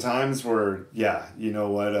have been times where, yeah, you know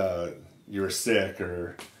what, you were sick,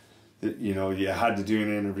 or, you know, you had to do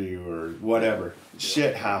an interview or whatever.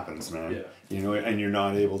 Shit happens, man. Yeah. You know, and you're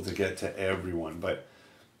not able to get to everyone. But,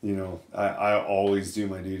 you know, I always do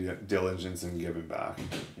my due diligence in giving back.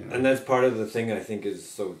 You know? And that's part of the thing I think is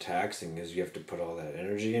so taxing, is you have to put all that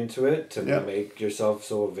energy into it to make yourself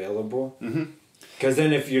so available. Because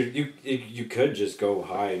then if you could just go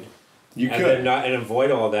hide. You could. Then not, and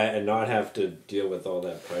avoid all that and not have to deal with all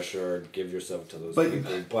that pressure or give yourself to those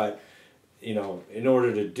people. But, you know, in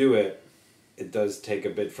order to do it, it does take a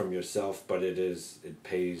bit from yourself, but it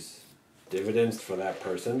pays dividends for that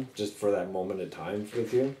person, just for that moment of time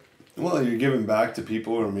with you. Well, you're giving back to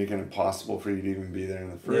people who are making it possible for you to even be there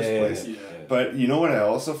in the first place. Yeah. But you know what I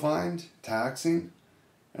also find taxing?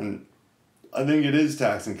 And I think it is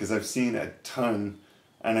taxing because I've seen a ton,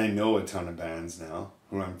 and I know a ton of bands now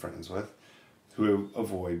who I'm friends with, who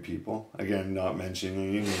avoid people. Again, not mentioning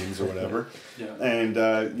any names or whatever. And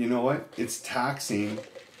you know what? It's taxing,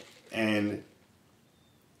 and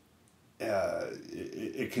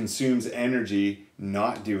it consumes energy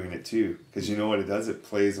not doing it too, because you know what it does? It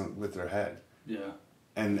plays with their head. Yeah.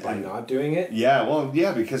 And by not doing it? Yeah, well,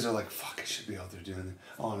 yeah, because they're like, fuck, I should be out there doing it.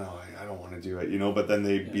 Oh no, I don't want to do it, you know. But then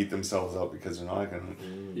they beat themselves up because they're not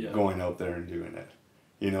going out there and doing it,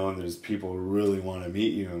 you know. And there's people who really want to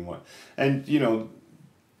meet you and you know,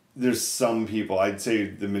 there's some people, I'd say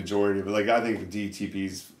the majority of it. Like, I think the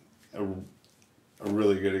DTP's a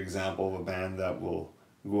really good example of a band that will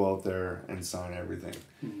go out there and sign everything,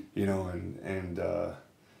 you know, and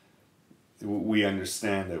we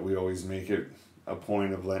understand it. We always make it a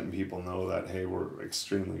point of letting people know that, hey, we're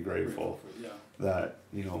extremely grateful that,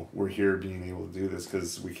 you know, we're here being able to do this,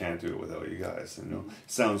 because we can't do it without you guys. You know,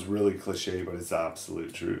 it sounds really cliche, but it's the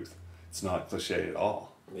absolute truth. It's not cliche at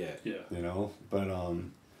all. Yeah. You know, but I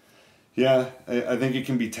think it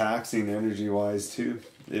can be taxing energy wise too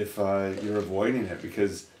if you're avoiding it,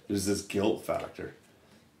 because there's this guilt factor.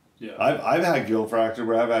 Yeah, I've had guilt factor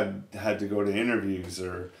where I've had to go to interviews,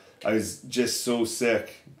 or I was just so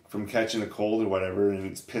sick from catching a cold or whatever, and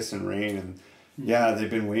it's pissing rain, and they've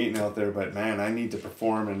been waiting out there, but man, I need to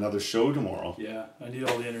perform another show tomorrow. Yeah, I need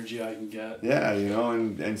all the energy I can get. Yeah, you know,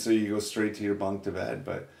 and so you go straight to your bunk to bed,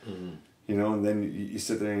 but you know, and then you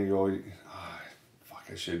sit there and you go, fuck,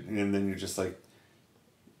 I should, and then you're just like,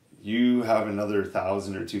 you have another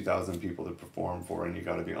 1,000 or 2,000 people to perform for, and you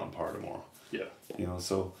got to be on par tomorrow. Yeah, you know,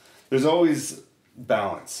 so there's always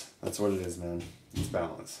balance. That's what it is, man. It's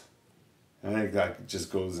balance. And I think that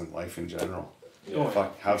just goes in life in general. Yeah.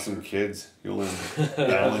 Fuck, have some kids. You'll learn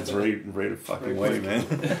balance right a fucking way, man.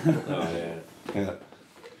 Yeah.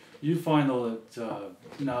 You find though that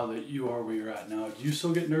now that you are where you're at now, do you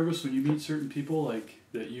still get nervous when you meet certain people, like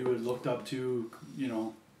that you had looked up to, you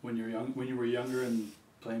know, when you were younger and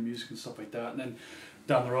playing music and stuff like that, and then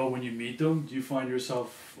down the road when you meet them, do you find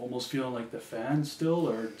yourself almost feeling like the fan still,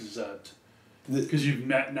 or does that, because you've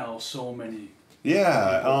met now so many?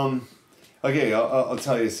 Yeah. Okay, I'll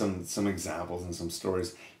tell you some examples and some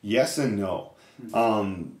stories. Yes and no.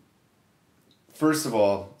 First of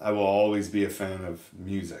all, I will always be a fan of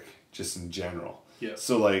music, just in general. Yeah.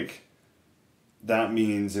 So like, that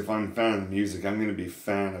means if I'm a fan of music, I'm going to be a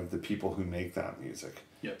fan of the people who make that music.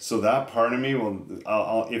 Yeah. So that part of me will,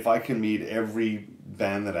 if I can meet every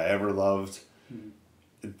band that I ever loved,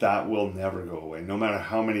 that will never go away. No matter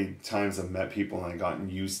how many times I've met people and I've gotten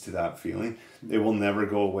used to that feeling, it will never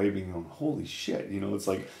go away being going, holy shit. You know, it's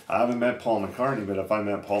like, I haven't met Paul McCartney, but if I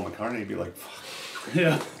met Paul McCartney, I'd be like, fuck.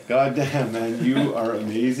 Yeah. God damn, man, you are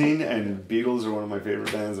amazing. And Beatles are one of my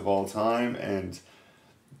favorite bands of all time. And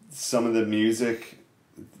some of the music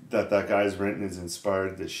that guy's written has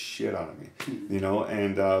inspired the shit out of me, you know?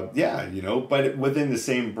 And you know, but within the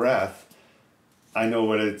same breath, I know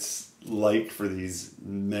what it's like for these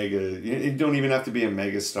mega, you don't even have to be a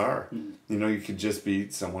mega star. You know, you could just be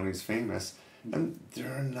someone who's famous, and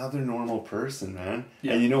they're another normal person, man.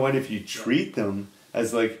 Yeah. And you know what, if you treat them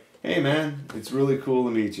as like, hey man, it's really cool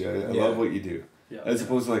to meet you, I love what you do, as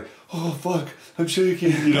opposed to like, oh fuck, I'm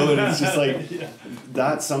shaking, you know. And it's just like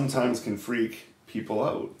that sometimes can freak people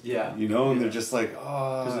out, you know, and they're just like,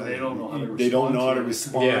 oh, they don't know how to respond, to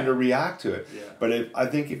respond or react to it. But I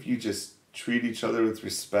think if you just treat each other with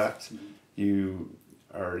respect, you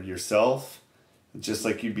are yourself, just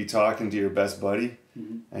like you'd be talking to your best buddy,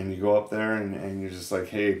 and you go up there and you're just like,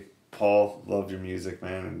 hey, Paul, love your music,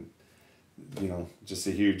 man, and you know, just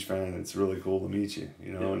a huge fan. It's really cool to meet you,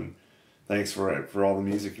 you know, and thanks for all the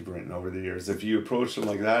music you've written over the years. If you approach him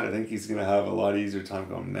like that, I think he's gonna have a lot easier time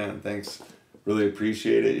going, man, thanks, really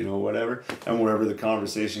appreciate it, you know, whatever. And wherever the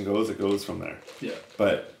conversation goes, it goes from there. Yeah.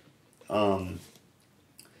 But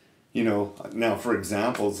you know, now for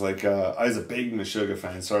examples, like I was a big Meshuggah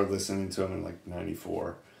fan, started listening to him in like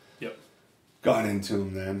 94. Yep. Got into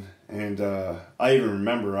him then. And I even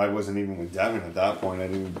remember I wasn't even with Devin at that point. I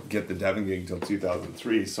didn't get the Devin gig until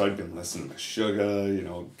 2003. So I'd been listening to Meshuggah, you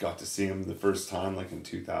know, got to see him the first time like in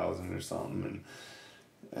 2000 or something.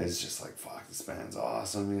 And it's just like, fuck, this band's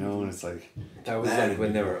awesome, you know? And it's like... That was like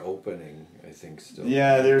when they were opening, I think, still.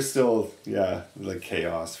 Yeah, they're still, like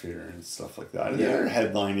Chaos Fear and stuff like that. Yeah. They were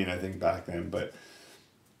headlining, I think, back then, but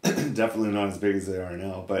definitely not as big as they are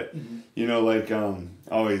now. But, you know, like, I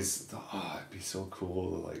always thought, oh, it'd be so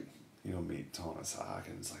cool to, like, you know, meet Thomas Hack.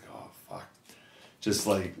 And it's like, oh, fuck. Just,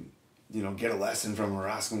 like, you know, get a lesson from him or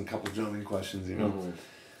ask him a couple drumming questions, you know? Mm-hmm.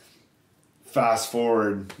 Fast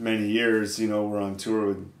forward many years, you know, we're on tour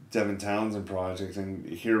with Devin Townsend Project, and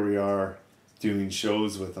here we are doing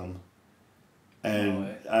shows with them.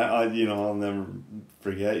 And I you know, I'll never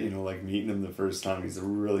forget, you know, like meeting him the first time. He's a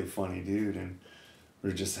really funny dude, and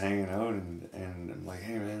we're just hanging out, and I'm like,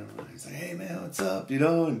 hey man, he's like, hey man, what's up, you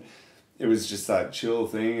know? And it was just that chill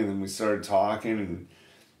thing, and then we started talking, and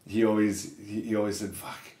he always said,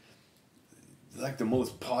 fuck, like the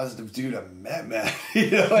most positive dude I've met, man. You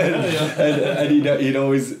know, and he'd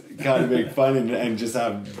always kind of make fun and just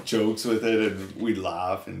have jokes with it, and we'd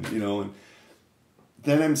laugh, and you know. And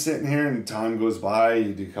then I'm sitting here, and time goes by.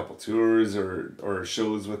 You do a couple tours or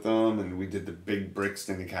shows with them, and we did the big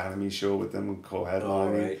Brixton Academy show with them,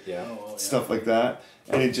 co-headlining, stuff like that.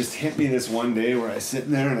 And it just hit me this one day where I was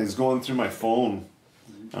sitting there and I was going through my phone.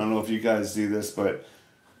 I don't know if you guys do this, but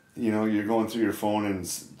you know, you're going through your phone and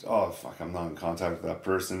it's, oh fuck, I'm not in contact with that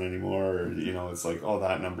person anymore, or you know, it's like, oh,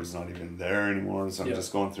 that number's not even there anymore, so I'm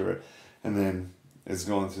just going through it, and then it's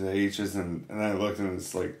going through the H's, and I looked and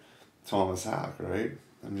it's like Thomas Hack, right?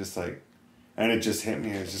 I'm just like, and it just hit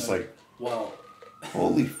me, it's just like, wow,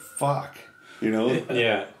 holy fuck, you know?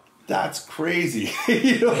 Yeah, that's crazy.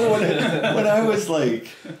 You know, when I was like,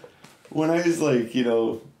 you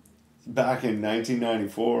know, back in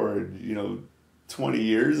 1994, you know, 20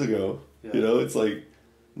 years ago, you know, it's like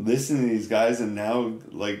listening to these guys, and now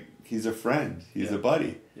like he's a friend, he's a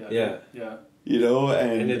buddy, you know,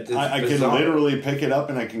 and I can literally pick it up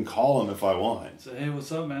and I can call him if I want. Say, hey,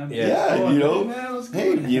 what's up, man? You know,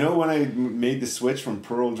 hey, you know, when I made the switch from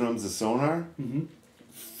Pearl drums to Sonar,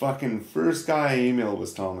 fucking first guy I emailed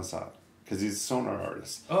was Thomas Hack, because he's a Sonar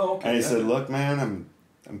artist. Oh, okay. And he said, look, man,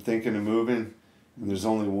 I'm thinking of moving, and there's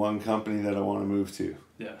only one company that I want to move to.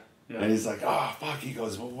 Yeah. And he's like, oh, fuck. He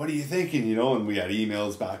goes, well, what are you thinking? You know, and we had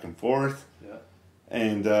emails back and forth. Yeah.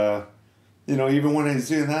 And, you know, even when I was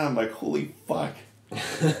doing that, I'm like, holy fuck.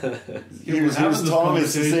 here's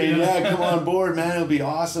Thomas saying, come on board, man. It'll be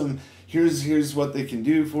awesome. Here's what they can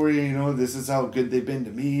do for you. You know, this is how good they've been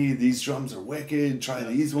to me. These drums are wicked. Try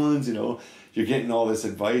these ones. You know, you're getting all this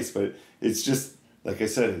advice, but it's just, like I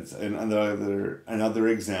said, it's another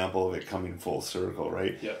example of it coming full circle,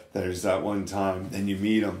 right? Yeah. There's that one time, then you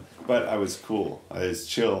meet them, but I was cool. I was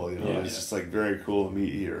chill, you know. It's just like very cool to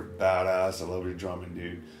meet you. You're badass. I love your drumming,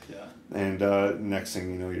 dude. Yeah. And next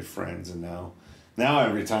thing you know, you're friends, and now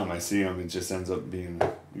every time I see him, it just ends up being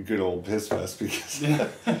a good old piss fest, because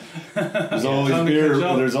there's always beer.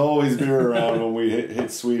 There's always beer around when we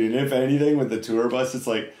hit Sweden. If anything, with the tour bus, it's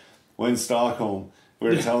like when Stockholm. We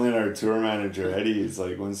were telling our tour manager, Eddie, he's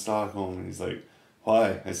like, when's Stockholm? And he's like,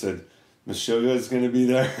 why? I said, Meshuggah's going to be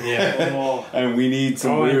there. Yeah. And we need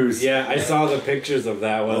some booze. Yeah, I saw the pictures of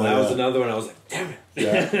that one. That was another one. I was like, damn it.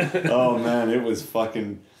 Yeah. Oh, man, it was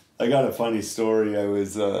fucking... I got a funny story. I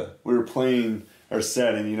was... we were playing our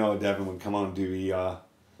set, and you know, Devin would come on and do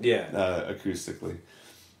acoustically.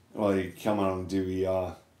 Well, he'd come on and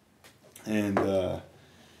do and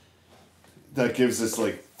that gives us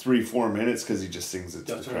like 3-4 minutes, because he just sings it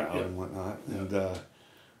to the crowd and whatnot. And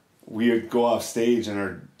we would go off stage, and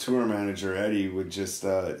our tour manager Eddie would just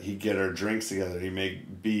he'd get our drinks together. He'd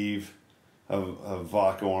make Beeve, a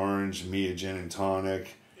vodka orange, me a gin and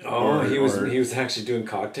tonic. Oh, he was actually doing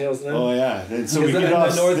cocktails then. Oh yeah, and so we get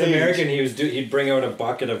off North stage. American, he'd bring out a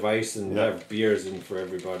bucket of ice and have beers in for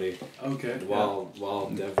everybody. Okay. While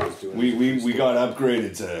Dev was doing. We got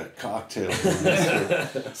upgraded to cocktails.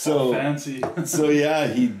 So fancy. So yeah,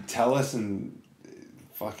 he'd tell us, and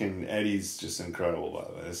fucking Eddie's just incredible. By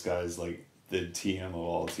the way, this guy's like the TM of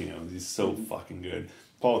all TMs. He's so fucking good.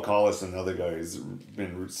 Paul Collis, another guy who's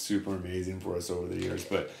been super amazing for us over the years,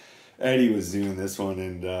 but Eddie was doing this one,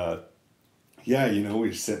 and you know,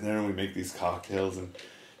 we're sitting there and we make these cocktails, and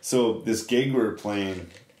so this gig we're playing,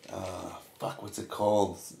 what's it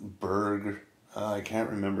called? Berg. I can't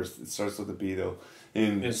remember. It starts with a B though.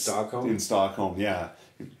 In Stockholm. In Stockholm, yeah.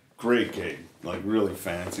 great gig, like really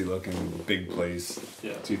fancy looking, big place,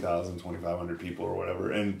 Yeah. 2,000, 2,500 people or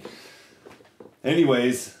whatever. And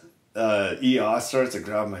anyways, EOS starts, I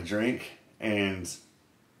grab my drink, and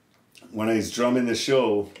when I was drumming the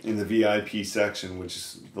show in the VIP section, which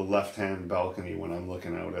is the left-hand balcony when I'm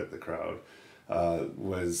looking out at the crowd,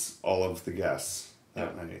 was all of the guests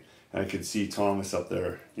that night. And I could see Thomas up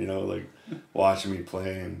there, you know, like watching me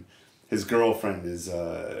play. And his girlfriend is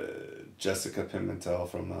Jessica Pimentel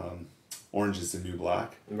from Orange is the New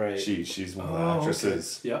Black. Right. She's one of the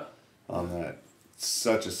actresses on that.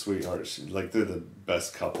 Such a sweetheart. Like, they're the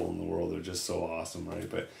best couple in the world. They're just so awesome, right?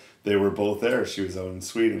 But they were both there. She was out in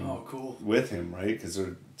Sweden with him, right? Because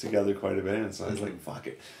they're together quite a bit. And so I was like, fuck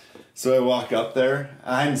it. So I walk up there.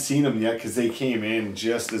 I hadn't seen them yet because they came in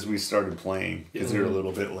just as we started playing because they were a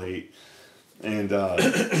little bit late. And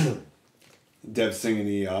Deb's singing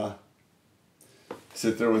the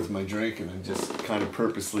sit there with my drink, and I just kind of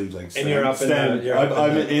purposely like stand. And you're up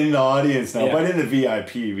I'm in the audience now, but in the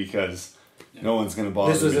VIP because no one's gonna bother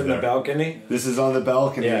me. This was in the balcony? This is on the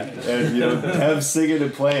balcony. Yeah. And, you know, Deb's singing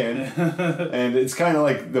and playing. And it's kind of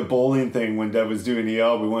like the bowling thing when Deb was doing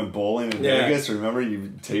EL. We went bowling in Vegas. Remember?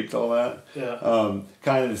 You taped all that? Yeah.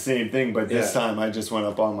 Kind of the same thing, but this time I just went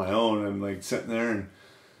up on my own. I'm like sitting there and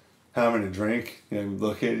having a drink. And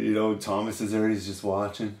look at, you know, Thomas is there. He's just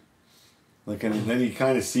watching. Looking, and then he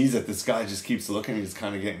kind of sees that this guy just keeps looking. He's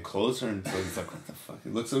kind of getting closer. And so he's like, what the fuck? He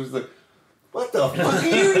looks over, he's like, what the fuck are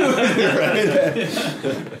you doing?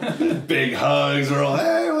 Right? Big hugs. We're all,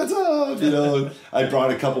 hey, what's up? You know, I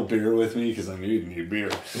brought a couple beer with me because I knew you'd need beer.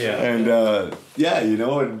 Yeah. And you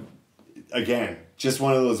know, and again, just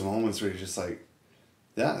one of those moments where you're just like,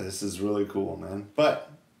 yeah, this is really cool, man.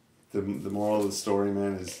 But the moral of the story,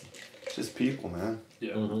 man, is just people, man.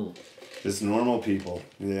 Yeah. Mm-hmm. Just normal people.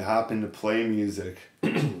 They happen to play music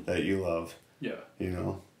that you love. Yeah. You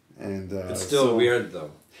know? And it's still weird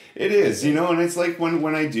though. It is, you know, and it's like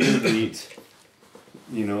when I do meet,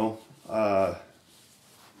 you know,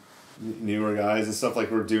 newer guys and stuff,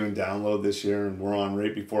 like we're doing Download this year and we're on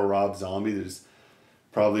right before Rob Zombie. There's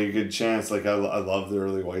probably a good chance, like I love the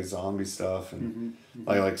early White Zombie stuff, and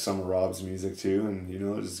I like some of Rob's music too, and you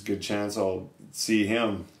know, there's a good chance I'll see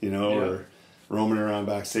him, you know, or roaming around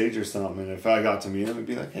backstage or something, and if I got to meet him, I'd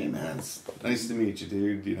be like, hey man, it's nice to meet you,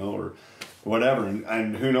 dude, you know, or whatever,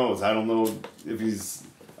 and who knows, I don't know if he's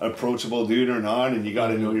approachable dude or not, and you got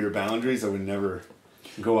to know your boundaries. I would never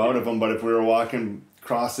go out of them, but if we were walking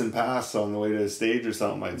crossing paths on the way to a stage or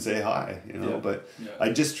something, I'd say hi, you know, but I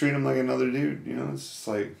just treat him like another dude, you know. It's just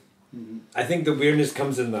like, I think the weirdness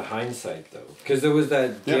comes in the hindsight though, because there was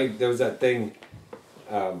that gig, there was that thing,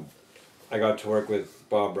 I got to work with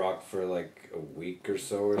Bob Rock for like a week or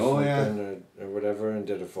so or something or whatever, and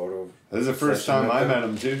did a photo. This is the first time I met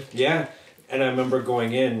him too. Yeah, and I remember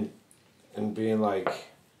going in and being like,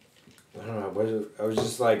 I don't know, I was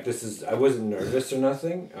just like, I wasn't nervous or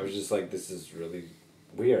nothing. I was just like, this is really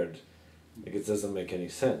weird. Like, it doesn't make any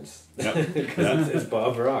sense. Because it's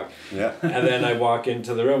Bob Rock. Yeah. And then I walk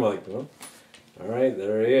into the room, I'm like, well, all right,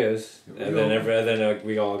 there he is. And then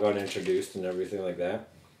we all got introduced and everything like that.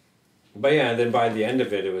 But yeah, and then by the end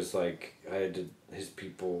of it, it was like, his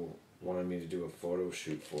people wanted me to do a photo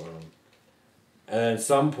shoot for him. And at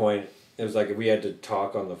some point, it was like we had to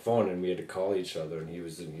talk on the phone and we had to call each other, and he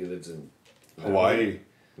lives in Hawaii,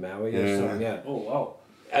 Maui or something. Yeah. Oh wow.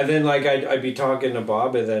 And then like I'd be talking to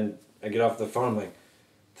Bob, and then I get off the phone. I'm like,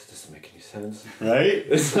 this doesn't make any sense. Right?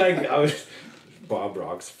 It's like Bob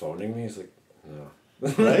Rock's phoning me. He's like, no.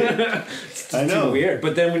 Right? It's I know. too weird.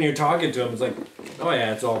 But then when you're talking to him, it's like, oh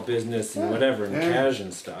yeah, it's all business and whatever and cash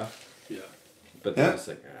and stuff. Yeah. But then it's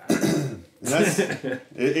like,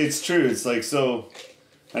 it's true. It's like, so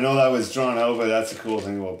I know that was drawn out, but that's the cool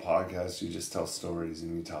thing about podcasts. You just tell stories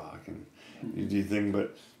and you talk and you do things.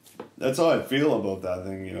 But that's how I feel about that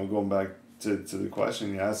thing, you know, going back to the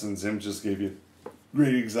question you asked, and Zim just gave you a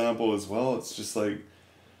great example as well. It's just like,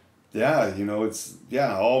 yeah, you know,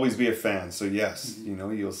 I'll always be a fan. So yes, you know,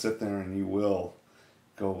 you'll sit there and you will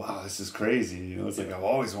go, wow, this is crazy. You know, it's like, I've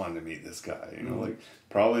always wanted to meet this guy, you know, like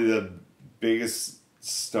probably the biggest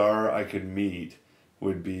star I could meet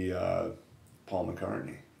would be Paul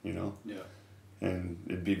McCartney, you know? Yeah. And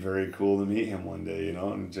it'd be very cool to meet him one day, you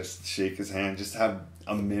know, and just shake his hand, just have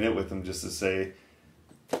a minute with him just to say,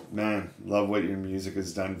 man, love what your music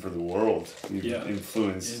has done for the world. You've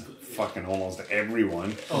influenced fucking almost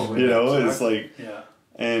everyone. Oh, you know, exactly. It's like,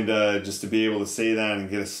 and just to be able to say that and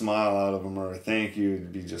get a smile out of him or a thank you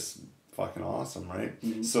would be just fucking awesome, right?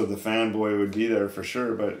 Mm-hmm. So the fanboy would be there for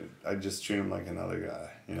sure, but I'd just treat him like another guy,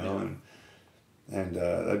 you know, and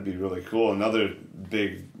that'd be really cool. Another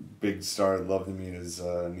big big star I'd love to meet is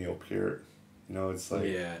Neil Peart. You know, it's like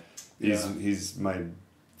he's my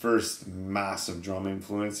first massive drum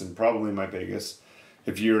influence and probably my biggest.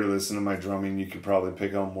 If you were to listen to my drumming, you could probably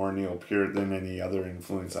pick out more Neil Peart than any other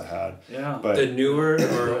influence I had. Yeah. But the newer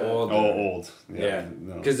or older? Oh, old. Yeah.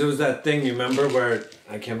 No. Because there was that thing, you remember, where,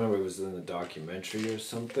 I can't remember, it was in the documentary or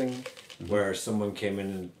something, where someone came in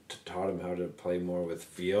and taught him how to play more with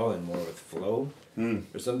feel and more with flow. Or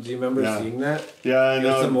something. Do you remember seeing that? Yeah, I know.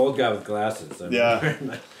 It was some old guy with glasses.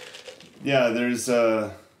 Yeah, there's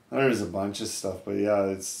a bunch of stuff, but yeah,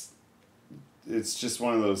 it's just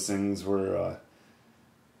one of those things where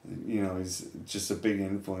you know, he's just a big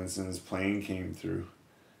influence and his playing came through.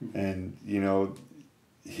 And, you know,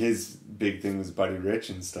 his big thing was Buddy Rich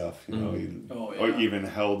and stuff, you know, or even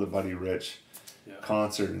held a Buddy Rich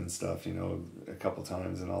concert and stuff, you know, a couple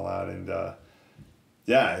times and all that. And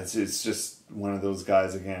yeah, it's just one of those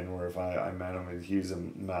guys again where if I met him, he was a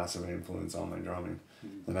massive influence on my drumming.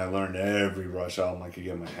 And I learned every Rush album I could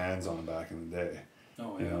get my hands on back in the day.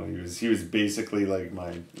 Oh, yeah. You know, he was basically like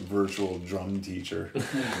my virtual drum teacher, you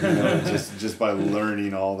know, just by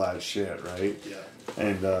learning all that shit, right? Yeah.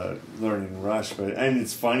 And learning Rush, and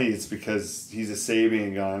it's funny, it's because he's a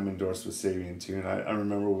Sabian guy. I'm endorsed with Sabian too, and I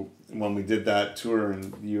remember when we did that tour in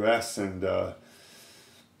the U.S. and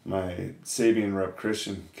my Sabian rep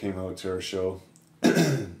Christian came out to our show,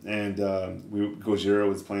 and Gojira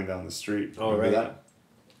was playing down the street. Oh, remember right. that?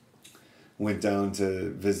 Went down to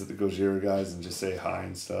visit the Gojira guys and just say hi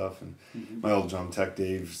and stuff. And my old drum tech,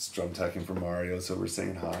 Dave's drum teching for Mario, so we're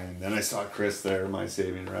saying hi. And then I saw Chris there, my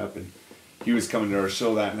Sabian rep, and he was coming to our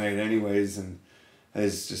show that night anyways. And I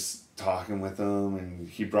was just talking with him, and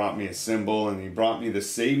he brought me a cymbal, and he brought me the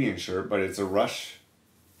Sabian shirt, but it's a Rush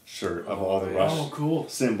shirt of all the Rush cool.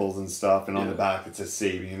 symbols and stuff. And on the back, it says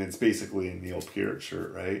Sabian. It's basically a Neil Peart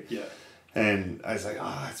shirt, right? Yeah. And I was like,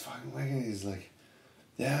 oh, it's fucking wicked. He's like,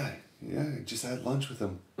 yeah, I just had lunch with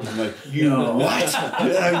him. I'm like, what?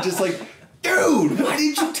 And I'm just like, dude, why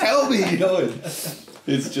didn't you tell me? You know, and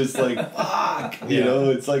it's just like, fuck, you know,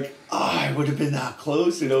 it's like, I would have been that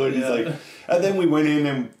close, you know, and he's like, and then we went in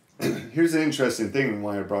and here's the interesting thing and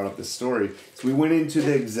why I brought up this story. So we went into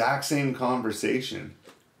the exact same conversation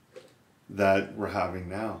that we're having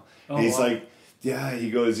now. Oh, and he's wow. like, yeah, he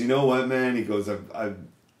goes, you know what, man? He goes, I've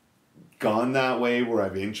gone that way where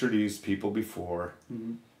I've introduced people before,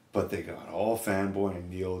 but they got all fanboy, and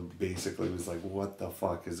Neil basically was like, what the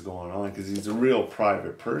fuck is going on? Because he's a real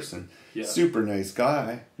private person, super nice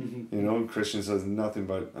guy, you know, Christian says nothing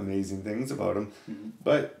but amazing things about him,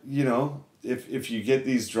 but, you know, if you get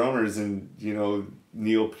these drummers and, you know,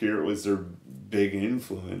 Neil Peart was their big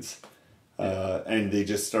influence, and they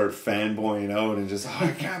just start fanboying out and just, oh,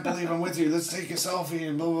 I can't believe I'm with you, let's take a selfie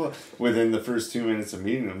and blah, blah, blah. Within the first 2 minutes of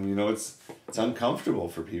meeting them, you know, it's uncomfortable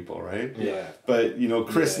for people, right? Yeah. But, you know,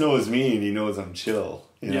 Chris knows me and he knows I'm chill.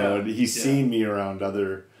 You know, he's seen me around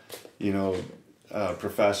other, you know,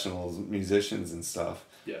 professionals, musicians and stuff.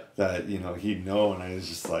 Yeah. That, you know, he'd know, and I was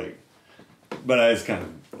just like, but I was kind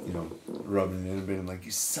of, you know, rubbing it in a bit. I'm like,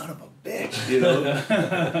 you son of a bitch, you know?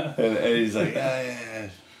 and he's like, yeah.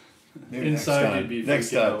 Maybe Inside you'd be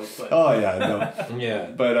next time. out, but... Oh yeah, no. Yeah.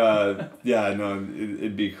 But yeah, no,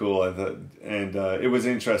 it'd be cool. I thought, and it was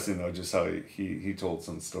interesting though, just how he told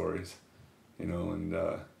some stories, you know. And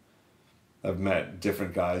I've met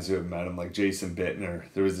different guys who have met him, like Jason Bittner.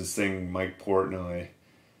 There was this thing, Mike Portnoy,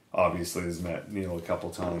 obviously has met Neil a couple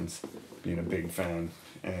times, being a big fan,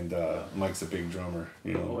 and Mike's a big drummer,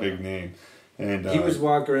 you know, big name. And he was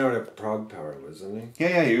walking around at Prog Power, wasn't he?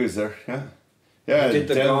 Yeah, he was there. Yeah. Yeah, he did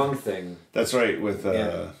the gong thing. That's right, with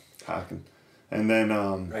Hacken. And then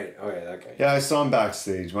right, oh yeah, that guy. Yeah, I saw him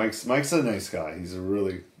backstage. Mike's a nice guy. He's a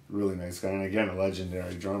really, really nice guy, and again, a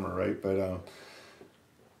legendary drummer, right? But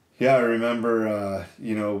yeah, I remember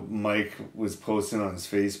you know, Mike was posting on his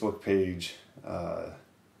Facebook page a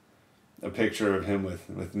picture of him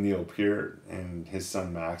with Neil Peart and his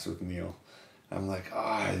son Max with Neil. I'm like,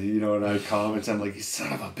 you know, and I comment, I'm like, you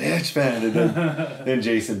son of a bitch, man. And then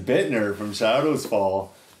Jason Bittner from Shadows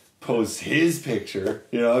Fall posts his picture.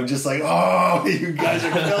 You know, I'm just like, oh, you guys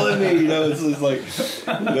are killing me. You know, it's just like,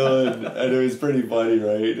 you know, and it was pretty funny,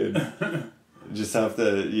 right? And just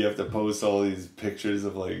you have to post all these pictures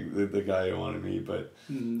of like the guy you want to meet. But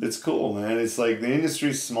it's cool, man. It's like the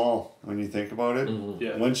industry's small when you think about it.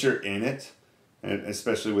 Yeah. Once you're in it, and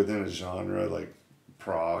especially within a genre like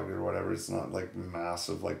prog or whatever, it's not like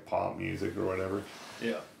massive like pop music or whatever.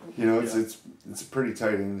 Yeah. You know, it's a pretty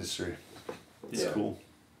tight industry. It's cool.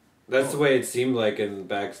 That's the way it seemed like in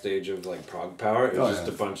backstage of like Prog Power. It was just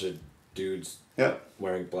a bunch of dudes Yeah.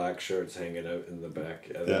 wearing black shirts hanging out in the back,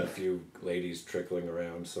 and then a few ladies trickling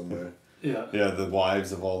around somewhere. Yeah. Yeah, the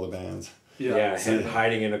wives of all the bands. Yeah,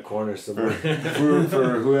 hiding in a corner somewhere.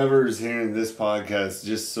 For whoever's hearing this podcast,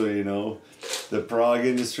 just so you know, the prog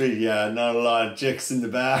industry, not a lot of chicks in the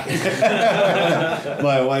back.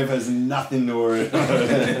 My wife has nothing to worry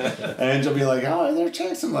about. And she'll be like, oh, are there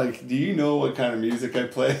chicks? I'm like, do you know what kind of music I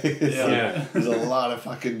play? There's a lot of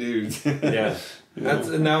fucking dudes. Yeah.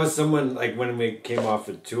 And that was someone, like, when we came off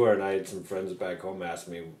a tour, and I had some friends back home ask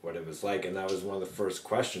me what it was like, and that was one of the first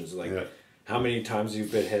questions, like, how many times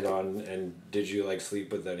you've been hit on, and did you, like,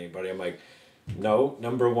 sleep with anybody? I'm like, no,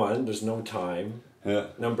 number one, there's no time. Yeah.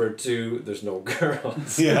 Number two, there's no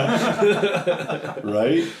girls. Yeah.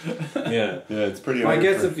 Right? Yeah. Yeah, it's pretty well, hard. I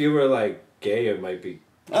guess if you were, like, gay, it might be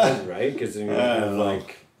good, right? Because then you're kind of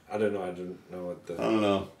like, I don't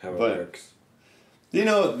know how it works. You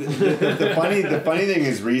know, the funny thing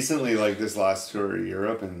is recently, like this last tour of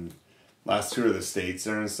Europe and last tour of the States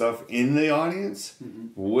there and stuff, in the audience,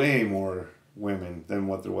 way more women than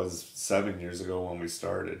what there was 7 years ago when we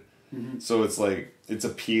started. So it's like, it's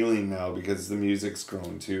appealing now because the music's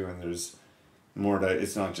grown too, and there's more to,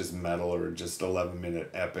 it's not just metal or just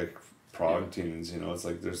 11-minute epic prog tunes, you know, it's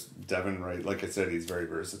like there's Devin Wright, like I said, he's very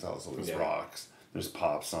versatile, so there's rocks, there's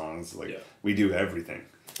pop songs, like we do everything.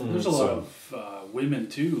 There's a lot of women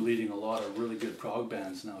too leading a lot of really good prog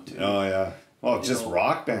bands now too. Oh yeah, well just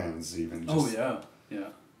rock bands even. Just, yeah.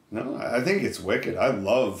 No, I think it's wicked. I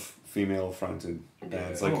love female fronted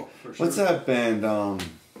bands. Like for sure. what's that band?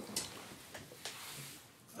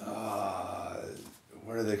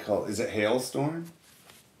 What are they called? Is it Hailstorm?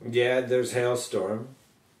 Yeah, there's Hailstorm.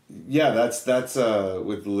 Yeah, that's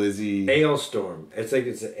with Lizzie. Hailstorm. It's like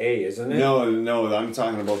it's an A, isn't it? No, I'm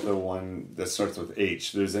talking about the one that starts with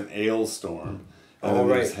H. There's an Ailstorm. And then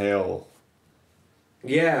there's Hail.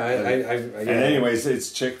 Yeah, and anyways,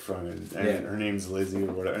 it's chick fronted, and her name's Lizzie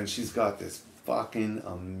or whatever, and she's got this fucking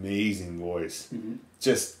amazing voice,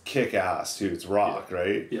 just kick ass too. It's rock,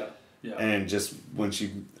 right? Yeah. And just when she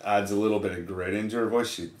adds a little bit of grit into her voice,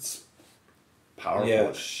 she's powerful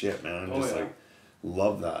as shit, man. Like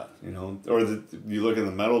love that, you know. Or you look at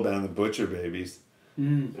the metal band, the Butcher Babies.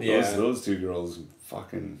 Those two girls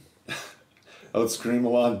fucking outscream a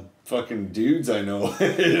lot of fucking dudes I know.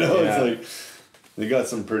 You know, it's like they got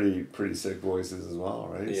some pretty sick voices as well,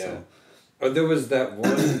 right? Yeah. So. Oh, there was that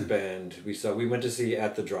one band we saw. We went to see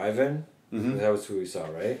at the drive-in. That was who we saw,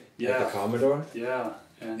 right? Yeah. At the Commodore. Yeah.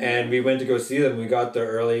 And we went to go see them. We got there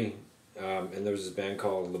early, and there was this band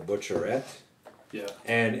called The Butcherette. Yeah.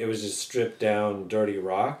 And it was just stripped down dirty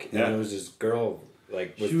rock. And there was this girl,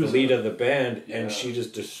 like, with the lead of the band, and she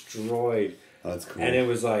just destroyed. That's cool. And it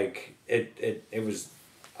was like, it was,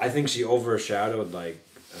 I think she overshadowed, like,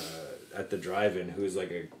 at the drive-in, who's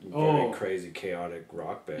like a very crazy, chaotic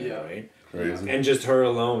rock band, right? Crazy. And just her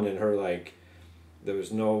alone, and her, like, there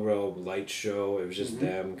was no real light show. It was just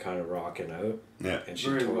them kind of rocking out. Yeah. And she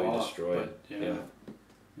totally destroyed. Yeah,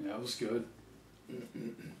 it was good.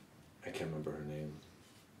 I can't remember her name.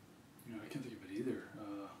 Yeah, I can't think of it either.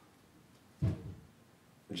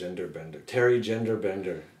 Genderbender. Terry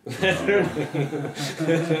Genderbender.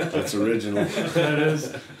 That's original. That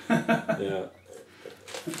is. Yeah.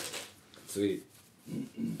 Sweet.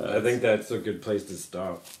 I think that's a good place to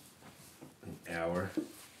stop. An hour.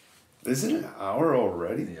 Is it an hour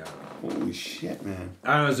already? Yeah. Holy shit, man.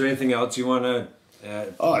 I don't know, is there anything else you want to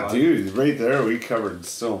add? Oh, dude, right there we covered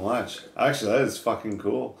so much. Actually, that is fucking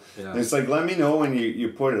cool. Yeah. And it's like, let me know when you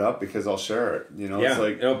put it up because I'll share it. You know, yeah, it's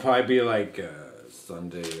like it'll probably be like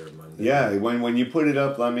Sunday or Monday. Yeah, when you put it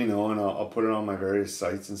up, let me know and I'll put it on my various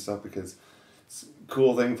sites and stuff because it's a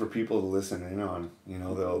cool thing for people to listen in on. You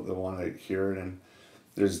know, they'll want to hear it, and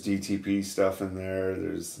there's DTP stuff in there.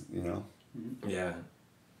 There's, you know. Yeah.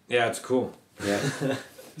 Yeah, it's cool. Yeah.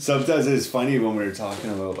 Sometimes it's funny when we were talking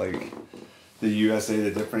about like the USA,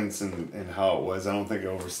 the difference and how it was. I don't think I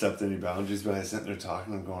overstepped any boundaries, but I was sitting there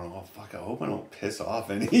talking and going, oh fuck, I hope I don't piss off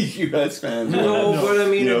any US fans. No, but I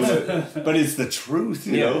mean, you know, but it's the truth,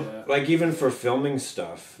 you know? Like even for filming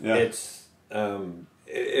stuff, it's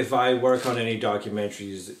if I work on any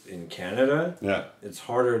documentaries in Canada, it's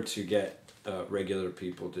harder to get regular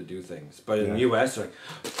people to do things, but in the US, like,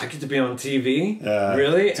 I get to be on TV,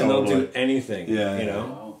 really, and they'll do anything, you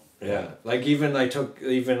know. Like even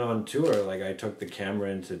on tour, like I took the camera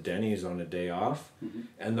into Denny's on a day off,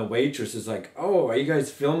 and the waitress is like, "Oh, are you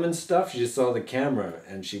guys filming stuff?" She just saw the camera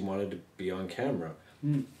and she wanted to be on camera.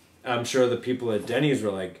 I'm sure the people at Denny's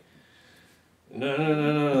were like,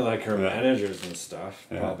 no, like her managers and stuff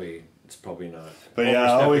probably it's probably not. But yeah,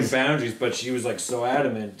 I always boundaries. But she was like so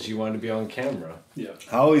adamant she wanted to be on camera. Yeah.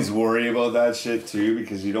 I always worry about that shit too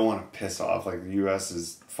because you don't want to piss off. Like the U.S.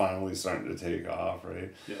 is finally starting to take off,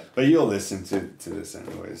 right? Yeah. But you'll listen to this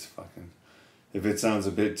anyways. Fucking, if it sounds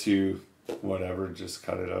a bit too whatever, just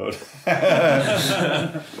cut it out.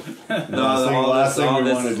 last thing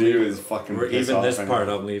we want to do is fucking piss even off this part.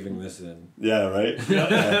 anyone. I'm leaving this in. Yeah, right.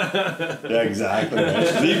 Yeah, exactly.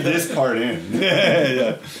 Right? Leave this part in.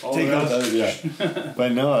 Yeah. Take out that. Yeah.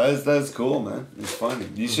 But no, that's cool, man. It's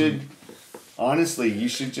fun. You should honestly, you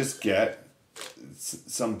should just get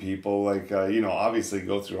some people like obviously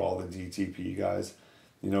go through all the DTP guys.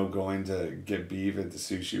 Going to get beef at the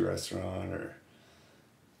sushi restaurant or.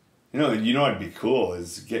 What'd be cool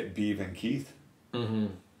is get Beav and Keith. Mm-hmm.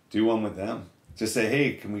 Do one with them. Just say,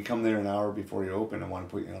 hey, can we come there an hour before you open? I want to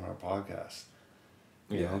put you on our podcast.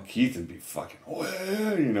 Keith would be fucking,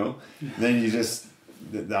 Then you just,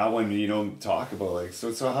 that one you don't talk about, like,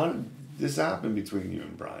 so how did this happen between you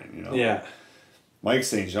and Brian, Yeah. Mike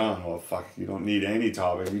St. John, well, fuck, you don't need any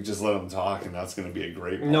topic. You just let him talk, and that's going to be a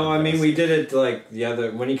great podcast. No, I mean, we did it, like,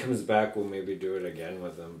 when he comes back, we'll maybe do it again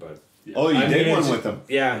with him, but... Yeah. Oh, you did one with him?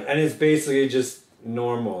 Yeah, and it's basically just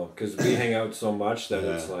normal, because we hang out so much that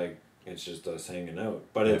it's like, it's just us hanging out.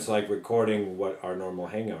 But it's like recording what our normal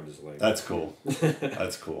hangout is like. That's cool.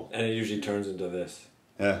 That's cool. And it usually turns into this.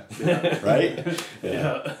 Yeah. Right?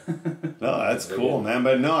 Yeah. No, that's cool, man.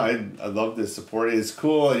 But no, I love this support. It's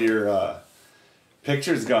cool your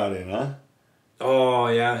pictures got in, huh? Oh,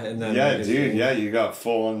 yeah. And then dude. Yeah, you got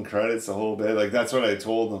full on credits the whole bit. Like, that's what I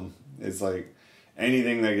told them. It's like,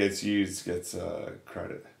 anything that gets used gets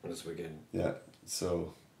credit. That's wicked. Yeah,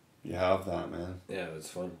 so you have that, man. Yeah, that's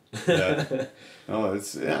fun. Yeah. No,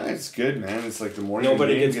 it's good, man. It's like the more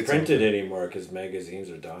nobody gets printed anymore because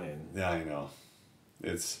magazines are dying. Yeah, I know.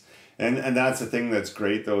 It's and that's the thing that's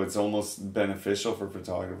great though. It's almost beneficial for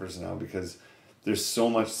photographers now because there's so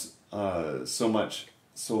much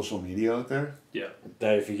social media out there. Yeah.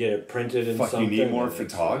 That if you get it printed in something... you need more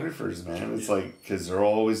photographers, man. It's like, because they're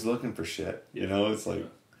always looking for shit. It's like...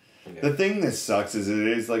 Yeah. The thing that sucks is it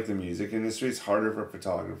is like the music industry. It's harder for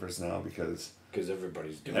photographers now because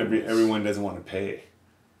everybody's doing everyone doesn't want to pay.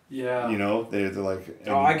 Yeah. They're like...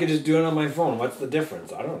 I could just do it on my phone. What's the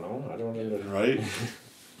difference? I don't know. I don't even... Right?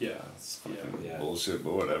 Yeah. It's fucking bullshit,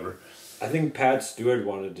 but whatever. I think Pat Stewart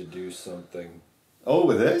wanted to do something. Oh,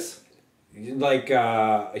 with this? Like,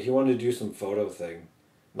 he wanted to do some photo thing.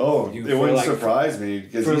 Oh, it wouldn't surprise me.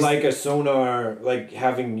 For like a sonar, like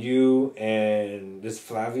having you and this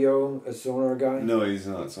Flavio, a sonar guy? No, he's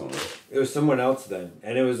not sonar. It was someone else then.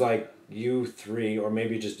 And it was like you three, or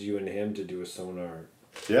maybe just you and him to do a sonar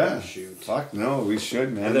shoot. Fuck no, we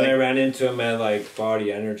should, man. And then I ran into him at like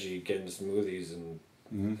Body Energy getting smoothies and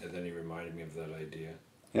then he reminded me of that idea.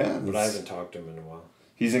 Yeah. But I haven't talked to him in a while.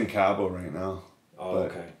 He's in Cabo right now. Oh,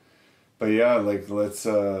 okay. But yeah, like let's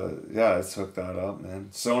hook that up, man.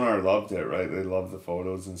 Sonar loved it, right? They love the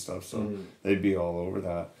photos and stuff, so they'd be all over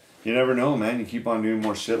that. You never know, man. You keep on doing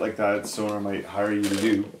more shit like that, Sonar might hire you to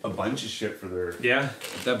do a bunch of shit for their... Yeah,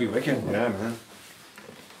 that'd be wicked. Yeah, man.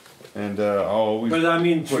 And But I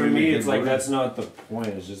mean, for me, it's like that's not the point.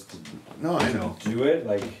 It's just to I know. Do it,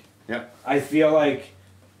 like... Yeah. I feel like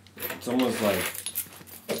it's almost like...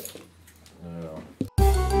 I don't know.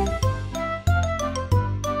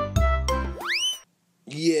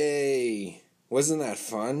 Yay! Wasn't that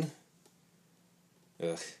fun?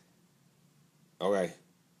 Ugh. Okay.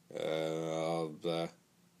 I'll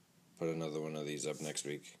put another one of these up next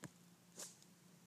week.